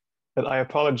I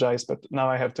apologize, but now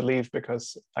I have to leave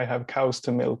because I have cows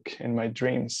to milk in my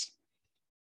dreams.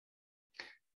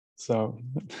 So,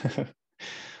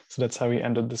 so that's how he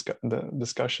ended the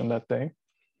discussion that day.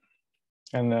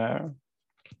 And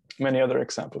many other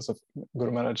examples of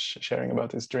Guru Maharaj sharing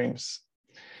about his dreams.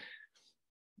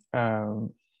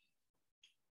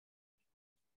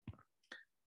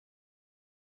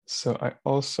 So I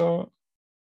also,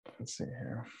 let's see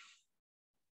here.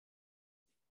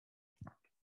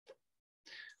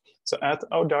 So at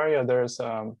Audarya, there's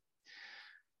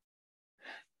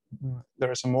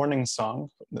a morning song,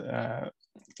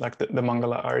 like the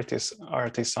Mangala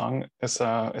Arati song is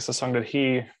a song that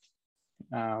he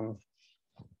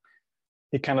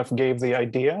kind of gave the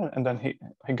idea, and then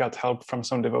he got help from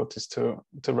some devotees to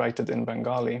write it in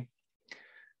Bengali.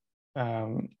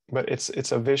 But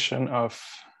it's a vision of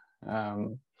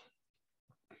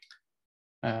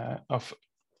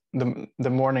the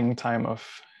morning time of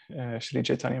Shri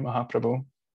Chaitanya Mahaprabhu.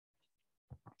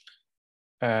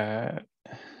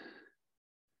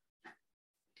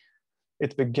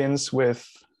 It begins with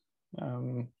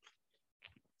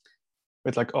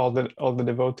like all the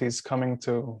devotees coming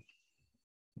to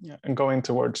and going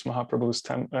towards Mahaprabhu's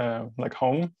like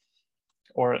home,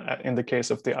 or in the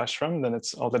case of the ashram, then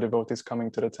it's all the devotees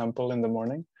coming to the temple in the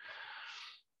morning.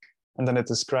 And then it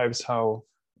describes how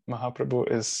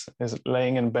Mahaprabhu is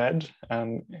laying in bed,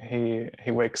 and he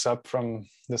wakes up from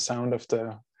the sound of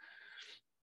the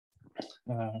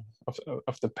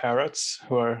parrots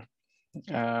who are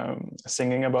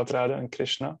singing about Radha and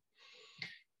Krishna.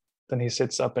 Then he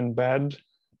sits up in bed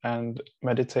and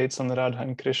meditates on Radha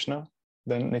and Krishna.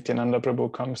 Then Nityananda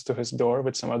Prabhu comes to his door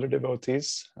with some other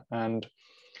devotees, and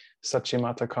Sachi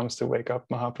Mata comes to wake up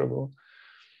Mahaprabhu.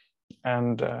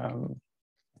 And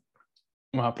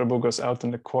Mahaprabhu goes out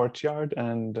in the courtyard,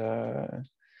 and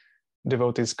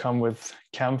devotees come with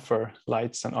camphor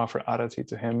lights and offer arati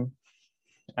to him.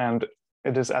 And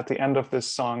it is at the end of this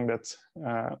song that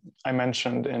I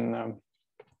mentioned in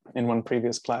one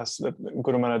previous class that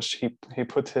Guru Maharaj he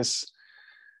put his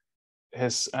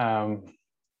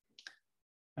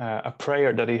a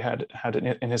prayer that he had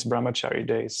in his brahmachari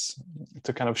days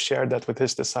to kind of share that with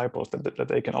his disciples, that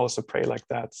they can also pray like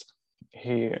that.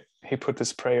 He put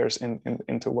his prayers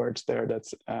into words there.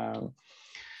 That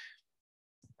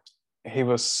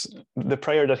the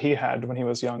prayer that he had when he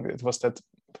was young. It was that,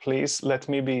 please let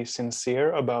me be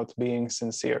sincere about being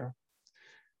sincere.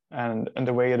 And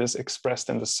the way it is expressed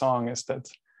in the song is that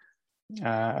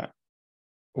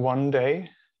one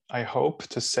day I hope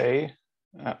to say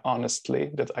honestly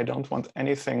that I don't want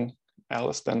anything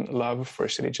else than love for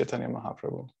Shri Chaitanya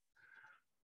Mahaprabhu.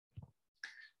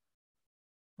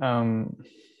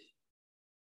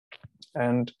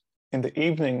 And in the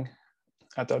evening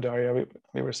at Audarya,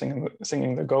 we were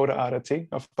singing the Gaura Arati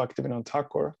of Bhaktivinoda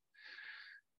Thakur.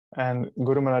 And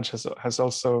Guru Maharaj has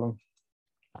also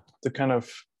to kind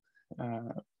of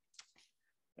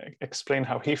explain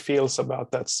how he feels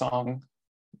about that song,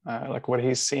 like what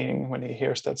he's seeing when he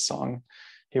hears that song.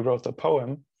 He wrote a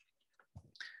poem,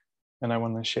 and I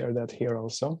want to share that here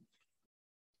also.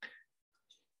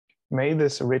 May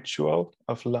this ritual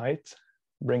of light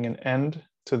bring an end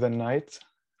to the night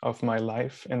of my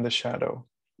life in the shadow.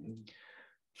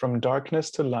 From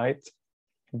darkness to light,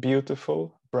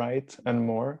 beautiful, bright, and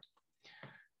more,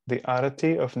 the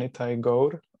Arati of Nitai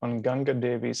Gaur on Ganga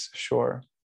Devi's shore.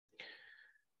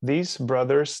 These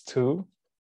brothers too,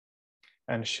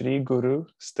 and Shri Guru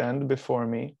stand before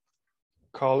me,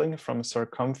 calling from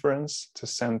circumference to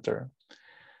center,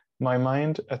 my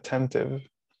mind attentive,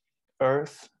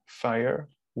 earth, fire,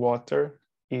 water,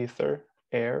 ether,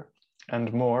 air,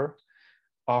 and more,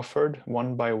 offered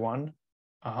one by one,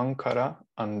 ahankara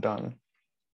undone.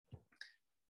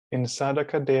 In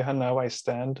Sadhaka Deha now I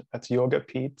stand at Yoga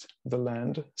Peeth, the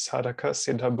land, Sadhaka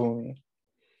Siddha Bhumi.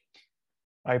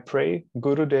 I pray,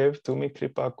 Gurudev Tumi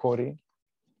Kripa Kori.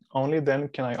 Only then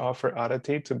can I offer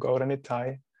arati to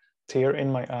Gauranitai, tear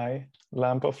in my eye,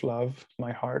 lamp of love,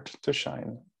 my heart to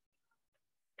shine.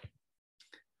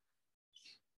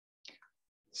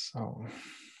 So,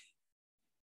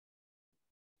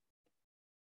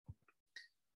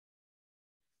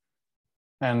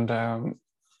 and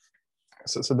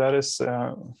so that is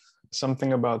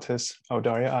something about his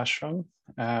Audarya ashram.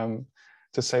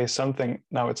 To say something,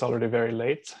 now it's already very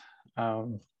late,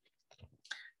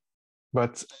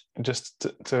 but just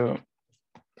to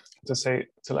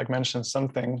like mention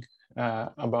something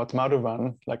about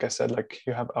Madhuvan. Like I said, like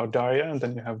you have Audarya and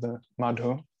then you have the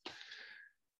Madhu,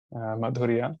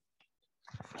 Madhurya,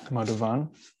 Madhuvan.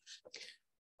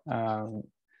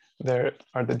 There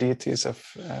are the deities of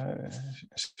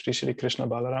Sri Shri Krishna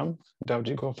Balaram,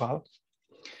 Dauji Gopal.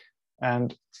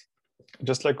 And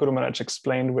just like Guru Maharaj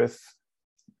explained with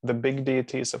the big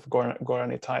deities of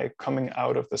Gauranitai coming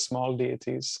out of the small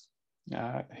deities,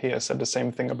 he has said the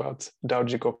same thing about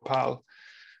Dauji Gopal,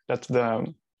 that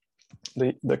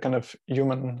the kind of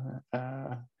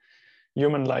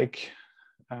human-like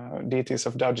deities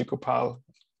of Dauji Gopal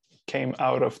came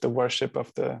out of the worship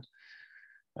of the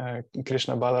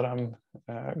Krishna Balaram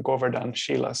Govardhan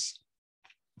Shilas.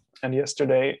 And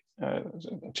yesterday,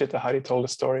 Chitta Hari told a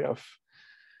story of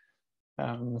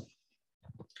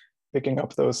picking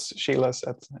up those Shilas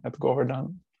at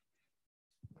Govardhan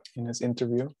in his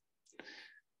interview.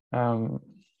 And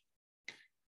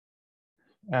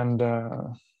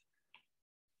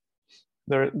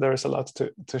there is a lot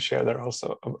to share there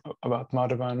also about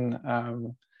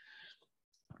Madhavan.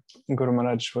 Guru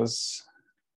Maharaj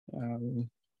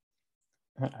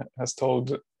has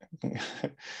told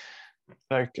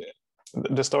like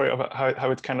the story of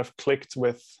how it kind of clicked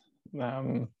with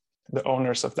the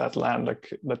owners of that land,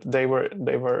 like that they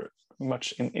were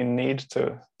much in need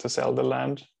to sell the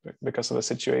land because of the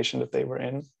situation that they were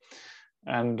in,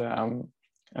 and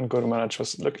Guru Maharaj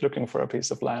was looking for a piece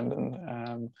of land,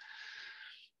 and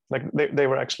like they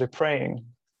were actually praying.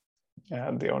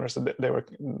 The owners,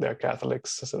 they're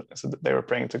Catholics, so they were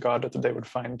praying to God that they would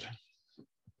find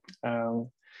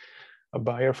a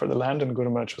buyer for the land, and Guru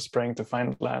Maharaj was praying to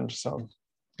find land. So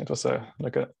it was a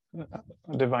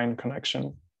divine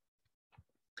connection.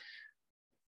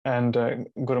 And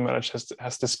Guru Maharaj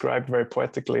has described very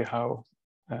poetically how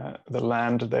the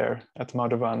land there at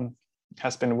Madhuvan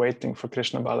has been waiting for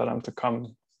Krishna Balaram to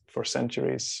come for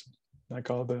centuries,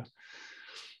 like all the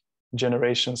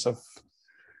generations of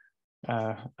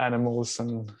animals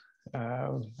and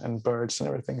birds and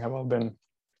everything have all been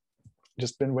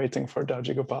waiting for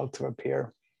Dauji Gopal to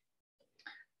appear.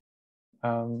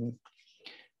 Then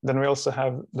we also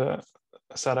have the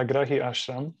Saragrahi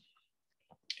ashram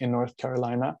in North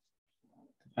Carolina,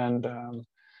 and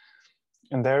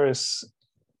there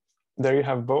you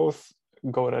have both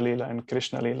Gaura Lila and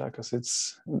Krishna Lila, because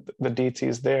it's the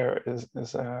deities there is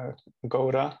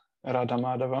Gaura, Radha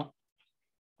Madhava,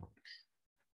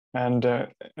 and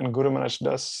Guru Maharaj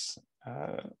does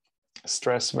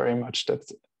stress very much that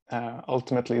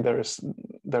ultimately there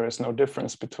is no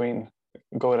difference between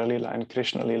Gaura Lila and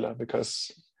Krishna Lila,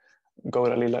 because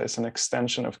Gaura Lila is an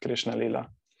extension of Krishna Lila.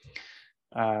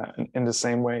 In the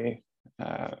same way,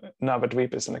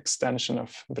 Navadvip is an extension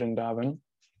of Vrindavan.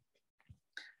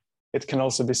 It can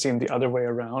also be seen the other way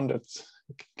around, that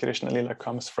Krishna Lila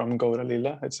comes from Gaura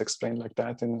Lila. It's explained like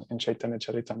that in Chaitanya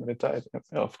Charitamrita.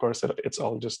 Of course, it's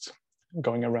all just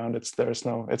going around. It's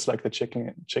like the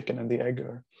chicken and the egg.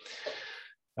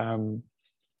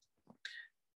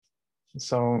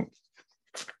 So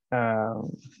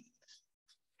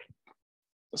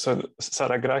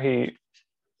Saragrahi,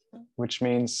 which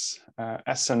means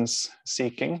essence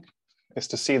seeking, is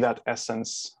to see that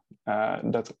essence,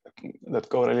 that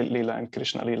Gaura Lila and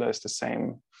Krishna Lila is the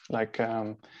same. Like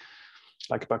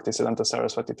Bhaktisiddhanta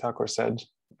Saraswati Thakur said,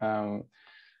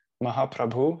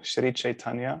 Mahaprabhu Shri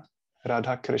Chaitanya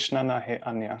Radha Krishna Nahe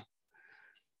Anya.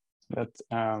 That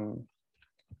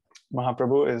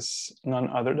Mahaprabhu is none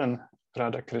other than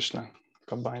Radha Krishna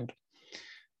combined.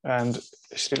 And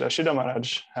Srila Shridhar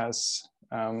Maharaj has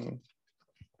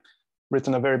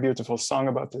written a very beautiful song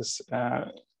about this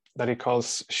that he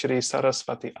calls Shri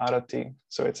Saraswati Arati.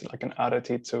 So it's like an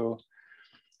arati to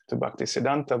to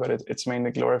Bhaktisiddhanta, but it's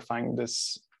mainly glorifying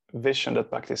this vision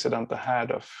that Bhaktisiddhanta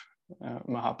had of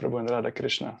Mahaprabhu and Radha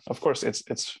Krishna. Of course,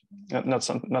 it's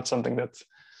not something that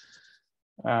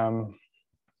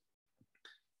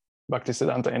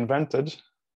Bhaktisiddhanta invented,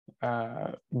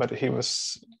 but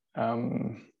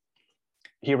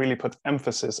he really put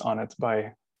emphasis on it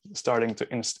by starting to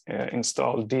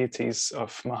install deities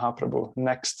of Mahaprabhu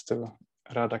next to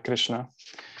Radha Krishna.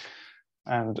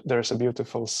 And there's a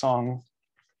beautiful song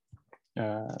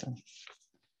that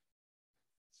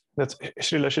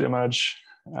Srila Shri Maharaj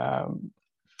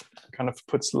kind of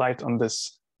puts light on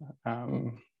this,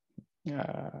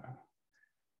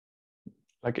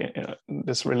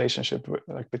 this relationship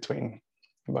between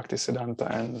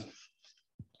Bhaktisiddhanta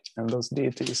and those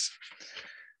deities.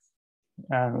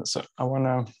 And so I want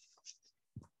to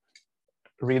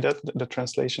read the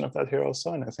translation of that here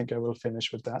also, and I think I will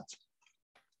finish with that.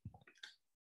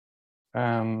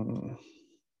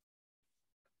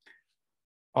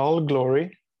 All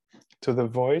glory to the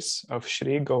voice of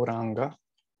Shri Gauranga,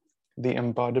 the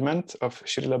embodiment of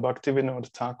Srila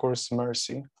Bhaktivinoda Thakur's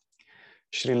mercy,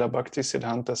 Srila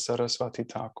Bhaktisiddhanta Saraswati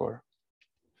Thakur.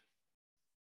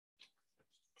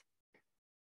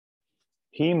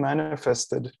 He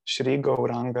manifested Shri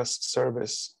Gauranga's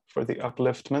service for the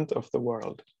upliftment of the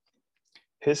world.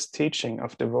 His teaching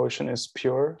of devotion is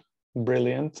pure,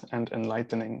 brilliant, and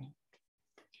enlightening.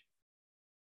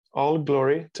 All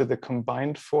glory to the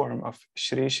combined form of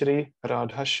Shri Shri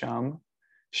Radha Shyam,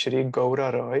 Shri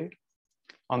Gaura Roy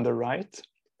on the right,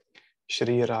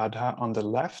 Shri Radha on the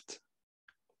left,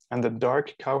 and the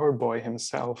dark cowherd boy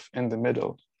himself in the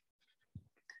middle.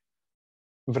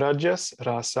 Vraja's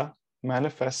rasa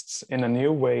manifests in a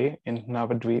new way in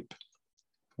Navadvip.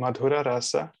 Madhura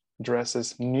rasa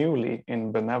dresses newly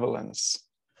in benevolence.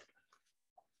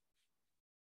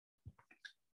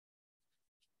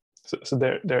 So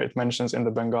there it mentions in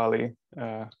the Bengali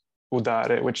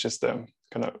udare, which is the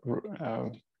kind of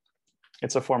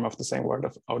it's a form of the same word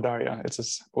of audarya. It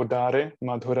says udare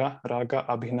madhura raga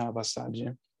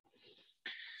abhinavasaji.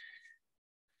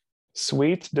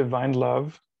 Sweet divine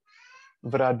love,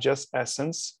 Vraja's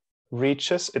essence,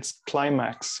 reaches its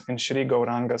climax in Shri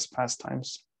Gauranga's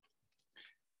pastimes.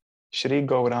 Shri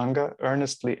Gauranga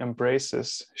earnestly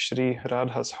embraces Shri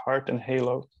Radha's heart and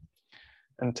halo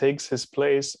and takes his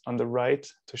place on the right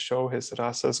to show his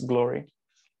rasa's glory.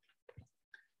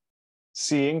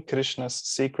 Seeing Krishna's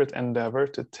secret endeavor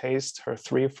to taste her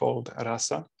threefold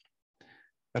rasa,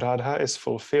 Radha is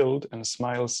fulfilled and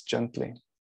smiles gently.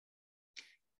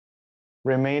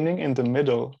 Remaining in the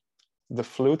middle, the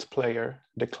flute player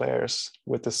declares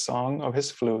with the song of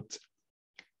his flute,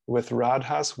 with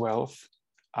Radha's wealth,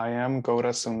 I am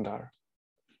Gaura Sundar.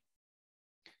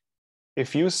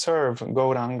 If you serve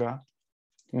Gauranga,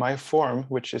 my form,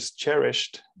 which is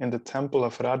cherished in the temple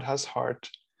of Radha's heart,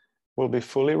 will be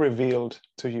fully revealed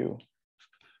to you.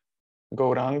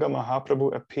 Gauranga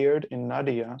Mahaprabhu appeared in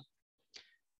Nadia,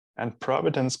 and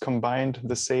Providence combined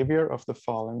the savior of the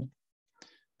fallen,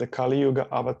 the Kali Yuga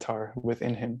avatar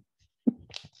within him.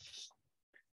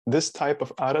 This type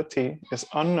of arati is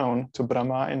unknown to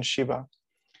Brahma and Shiva.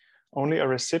 Only a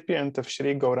recipient of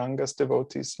Shri Gauranga's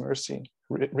devotees' mercy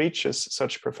reaches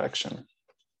such perfection.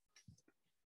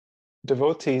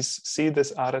 Devotees see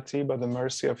this arati by the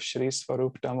mercy of Shri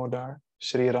Swarup Damodar,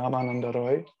 Shri Ramananda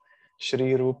Roy,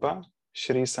 Shri Rupa,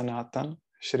 Shri Sanatan,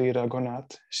 Shri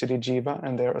Raghunath, Shri Jiva,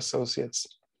 and their associates.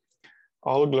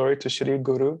 All glory to Shri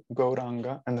Guru,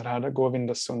 Gauranga, and Radha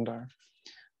Govinda Sundar.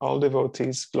 All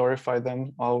devotees glorify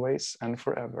them always and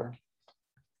forever.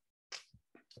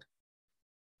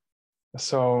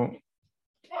 So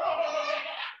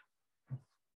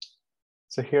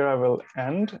here I will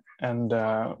end, and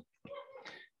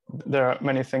there are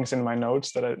many things in my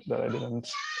notes that I didn't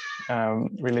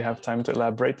really have time to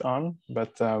elaborate on,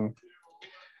 but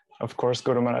of course,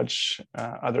 Guru Maharaj,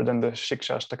 other than the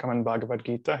Shikshashtakam and Bhagavad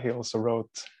Gita, he also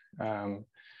wrote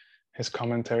his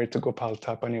commentary to Gopal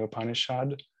Tapani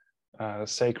Upanishad,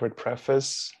 sacred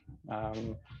preface,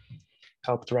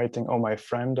 helped writing Oh My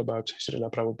Friend about Srila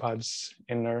Prabhupada's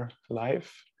inner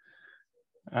life.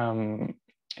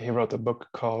 He wrote a book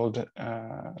called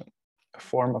A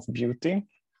Form of Beauty,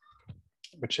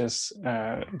 which is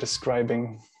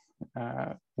describing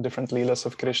different leelas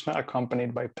of Krishna,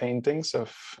 accompanied by paintings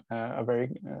of a very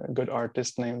good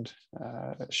artist named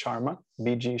Sharma,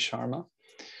 B.G. Sharma.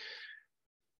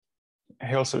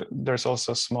 There's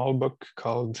also a small book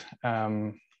called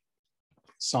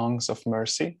Songs of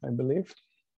Mercy, I believe,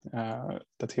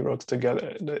 that he wrote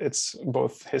together. It's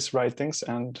both his writings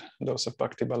and those of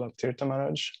Bhakti Vallabh Tirtha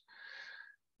Maharaj.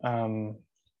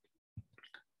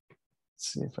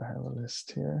 see if I have a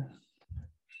list here.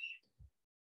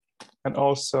 And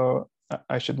also,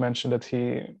 I should mention that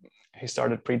he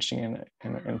started preaching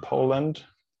in Poland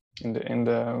in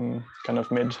the kind of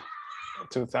mid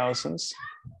 2000s,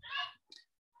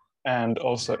 and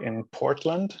also in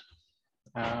Portland,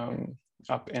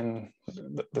 up in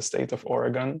the state of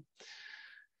Oregon,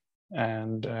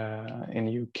 and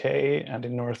in UK and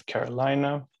in North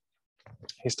Carolina.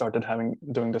 He started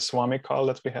doing the Swami call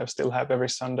that we still have every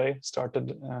Sunday,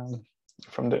 started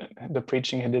from the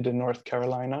preaching he did in North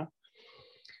Carolina.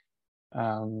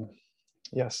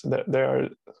 Yes, there are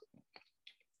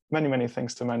many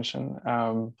things to mention.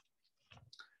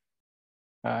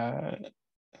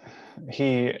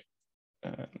 He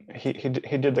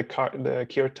did the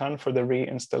kirtan for the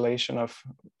reinstallation of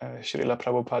Srila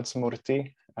Prabhupada's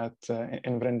Murti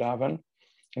in Vrindavan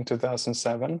in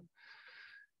 2007,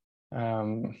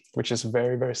 which is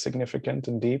very significant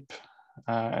and deep,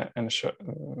 and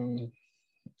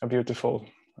a beautiful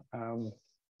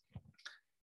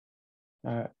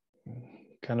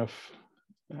kind of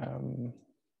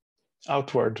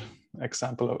outward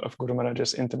example of Guru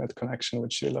Maharaj's intimate connection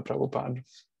with Srila Prabhupada.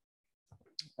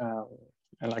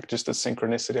 And like just the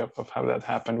synchronicity of how that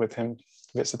happened with him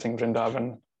visiting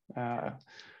Vrindavan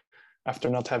after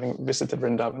not having visited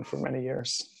Vrindavan for many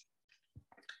years.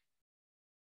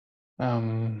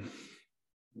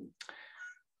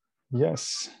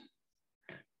 Yes.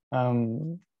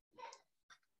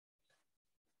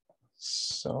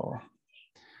 So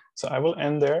I will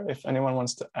end there. If anyone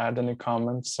wants to add any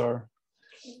comments or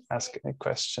ask any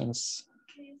questions.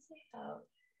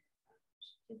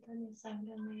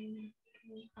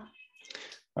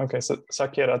 Okay, so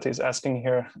Sakyarati is asking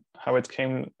here how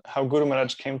Guru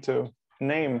Maharaj came to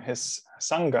name his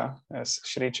Sangha as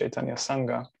Shri Chaitanya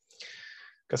Sangha.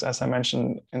 Because as I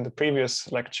mentioned in the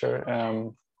previous lecture,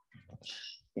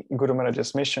 Guru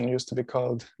Maharaj's mission used to be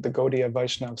called the Gaudiya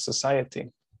Vaishnav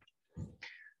Society.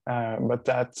 But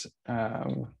that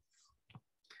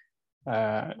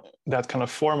kind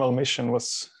of formal mission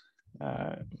was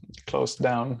closed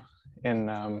down in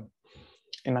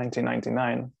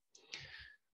 1999,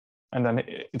 and then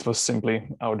it was simply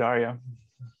Audarya,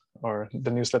 or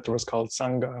the newsletter was called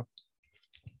Sangha.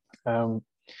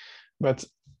 But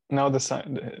now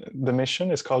the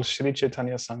mission is called Shri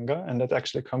Chaitanya Sangha, and that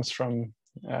actually comes from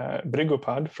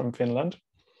Brigupad from Finland.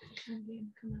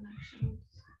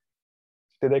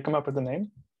 Did they come up with the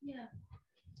name? Yeah.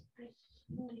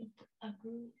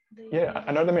 Yeah,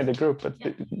 I know they made a group, but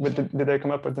yeah. Did they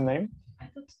come up with the name? I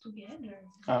thought together.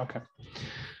 Oh, okay.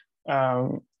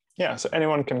 Yeah, so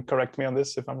anyone can correct me on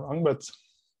this if I'm wrong, but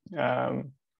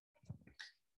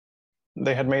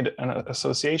they had made an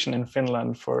association in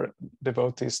Finland for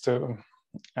devotees to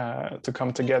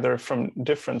come together from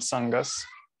different sanghas,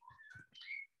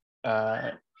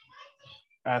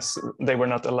 as they were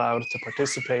not allowed to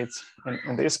participate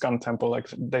in the ISKCON temple. Like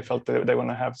they felt that they want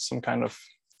to have some kind of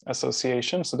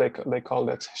association, so they called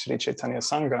it Shri Chaitanya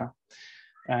Sangha.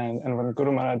 And when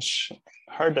Guru Maharaj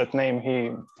heard that name,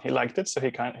 he liked it, so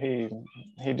he took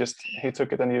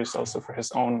it and used also for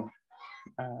his own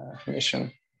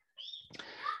mission.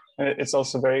 And it's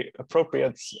also very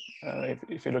appropriate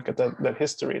if you look at that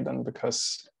history, then,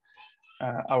 because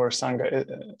our Sangha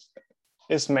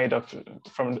is made of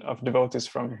devotees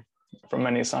from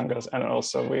many sanghas, and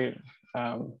also we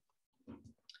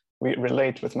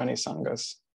relate with many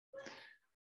sanghas.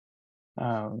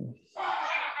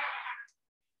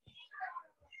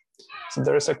 So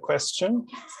there is a question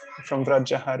from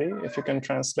Vrajahari, if you can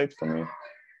translate for me.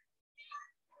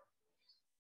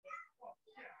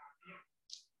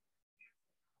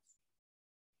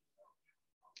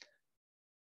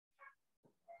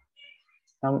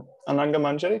 Ananga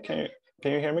Manjari, can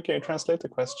you hear me? Can you translate the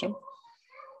question?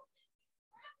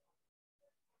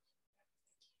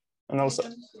 And also,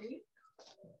 I'm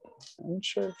not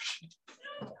sure if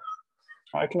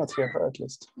I cannot hear her, at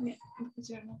least. Yeah, because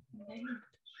you're not there.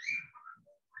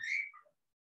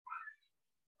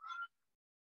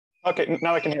 Okay,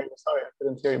 now I can hear you. Sorry, I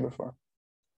couldn't hear you before.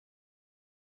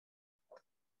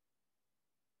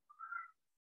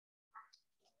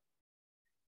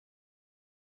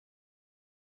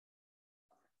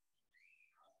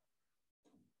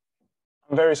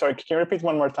 I'm very sorry. Can you repeat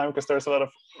one more time? Because there's a lot of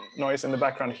noise in the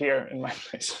background here in my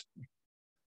place.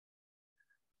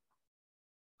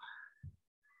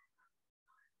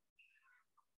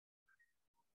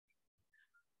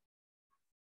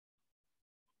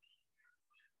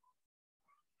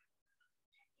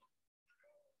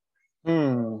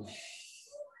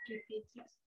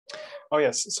 Oh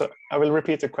yes, so I will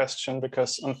repeat the question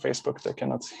because on Facebook they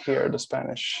cannot hear the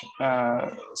Spanish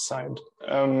side.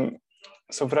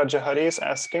 so Vrajahari is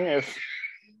asking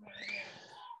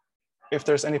if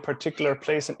there's any particular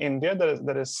place in India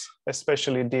that is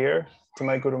especially dear to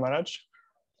my Guru Maharaj,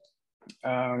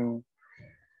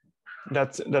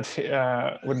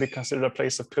 that would be considered a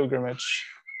place of pilgrimage,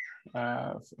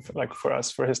 like for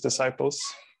us, for his disciples.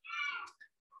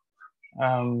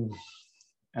 And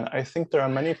I think there are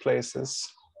many places.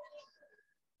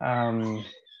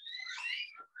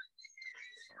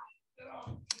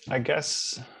 I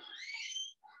guess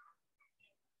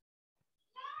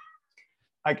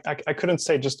I couldn't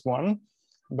say just one,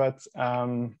 but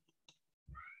I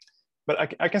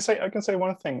can say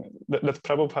one thing that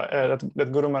Prabhupada,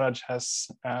 that Guru Maharaj has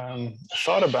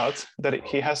thought about that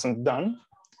he hasn't done,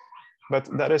 but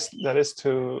that is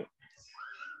to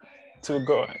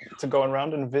go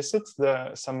around and visit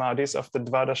the samadhis of the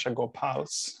Dvadasha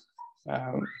Gopals.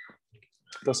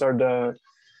 Those are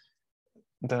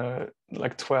the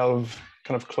like 12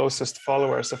 kind of closest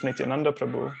followers of Nityananda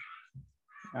Prabhu,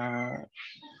 and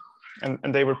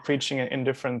they were preaching in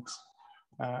different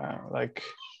like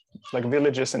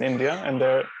villages in India, and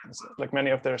they're like many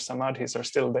of their samadhis are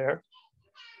still there.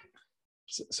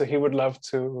 So he would love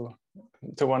to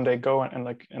one day go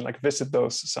and visit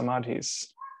those samadhis.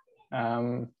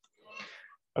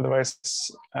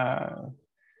 Otherwise,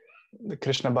 the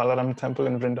Krishna Balaram temple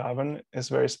in Vrindavan is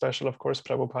very special, of course,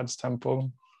 Prabhupada's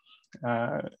temple,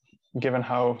 given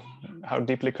how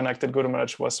deeply connected Guru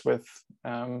Maharaj was with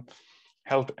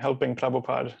helping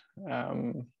Prabhupada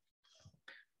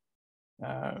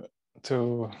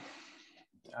to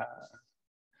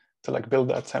like build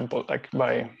that temple, like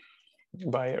by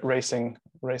raising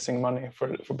money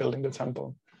for building the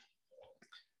temple.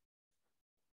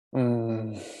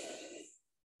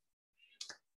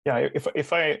 Yeah,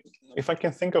 if I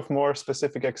can think of more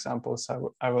specific examples,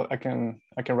 I can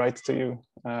write to you,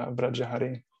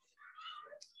 Vrajahari.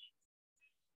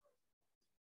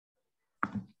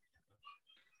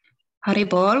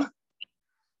 Haribol.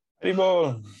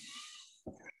 Haribol.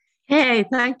 Hey,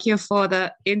 thank you for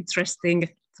the interesting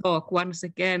talk once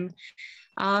again.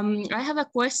 I have a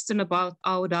question about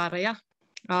Audarya.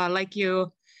 Like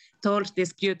you told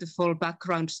this beautiful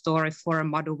background story for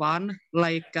Madhuvan,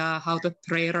 like how the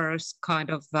prayers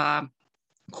kind of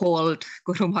called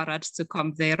Guru Maharaj to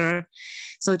come there.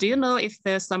 So do you know if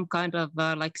there's some kind of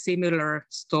like similar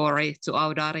story to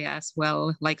Audarya as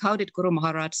well? Like how did Guru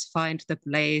Maharaj find the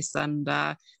place, and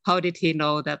how did he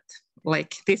know that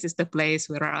like this is the place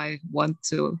where I want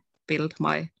to build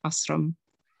my ashram?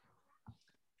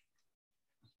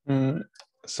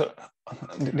 So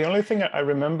the only thing I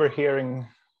remember hearing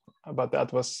about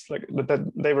that was like that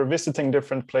they were visiting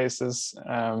different places,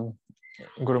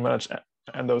 Guru Maharaj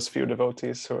and those few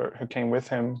devotees who came with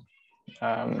him,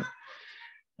 and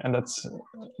that's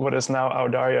what is now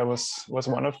Audarya was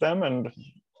one of them, and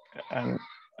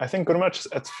I think Guru Maharaj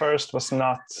at first was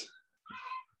not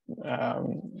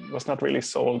really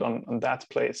sold on that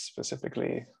place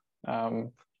specifically,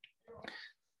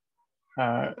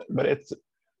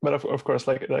 but of course,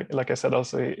 like I said,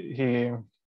 also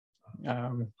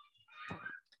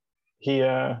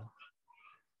he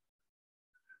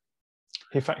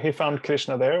found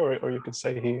Krishna there, or you could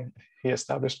say he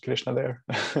established Krishna there.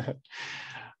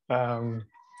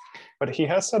 But he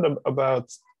has said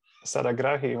about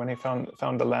Saragrahi, when he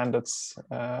found the land that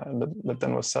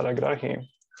then was Saragrahi,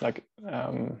 like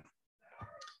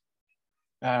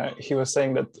he was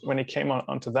saying that when he came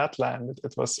onto that land,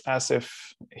 it was as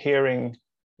if hearing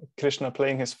Krishna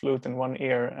playing his flute in one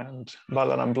ear and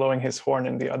Balaram blowing his horn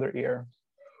in the other ear.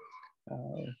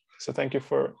 So thank you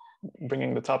for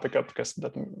bringing the topic up, because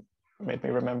that made me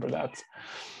remember that.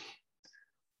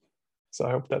 So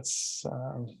I hope that's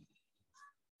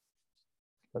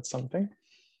something.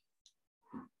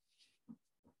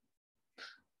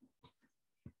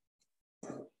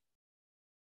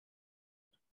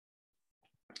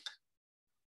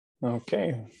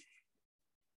 Okay.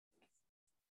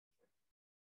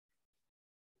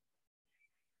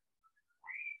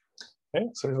 Okay,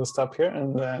 so we'll stop here,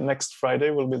 and next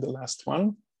Friday will be the last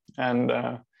one. And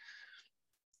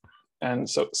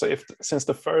so since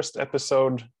the first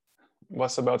episode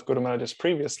was about Guru Maharaj's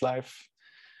previous life,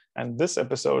 and this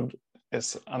episode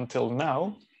is until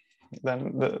now,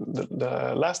 then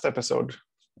the last episode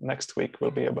next week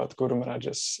will be about Guru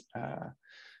Maharaj's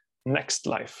next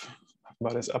life,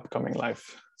 about his upcoming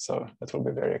life. So that will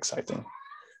be very exciting.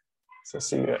 So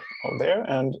see you all there,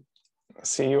 and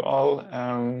see you all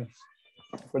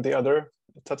for the other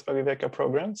Tattva Viveka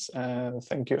programs.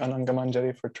 Thank you, Ananga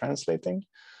Manjari, for translating.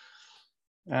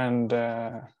 And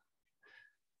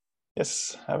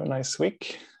yes, have a nice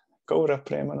week. Gaura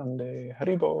Premanande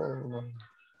Haribol.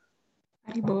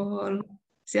 Haribol.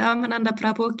 Shyamananda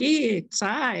Prabhu ki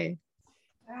jai.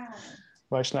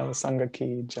 Vaishnava Sangha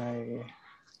ki jai.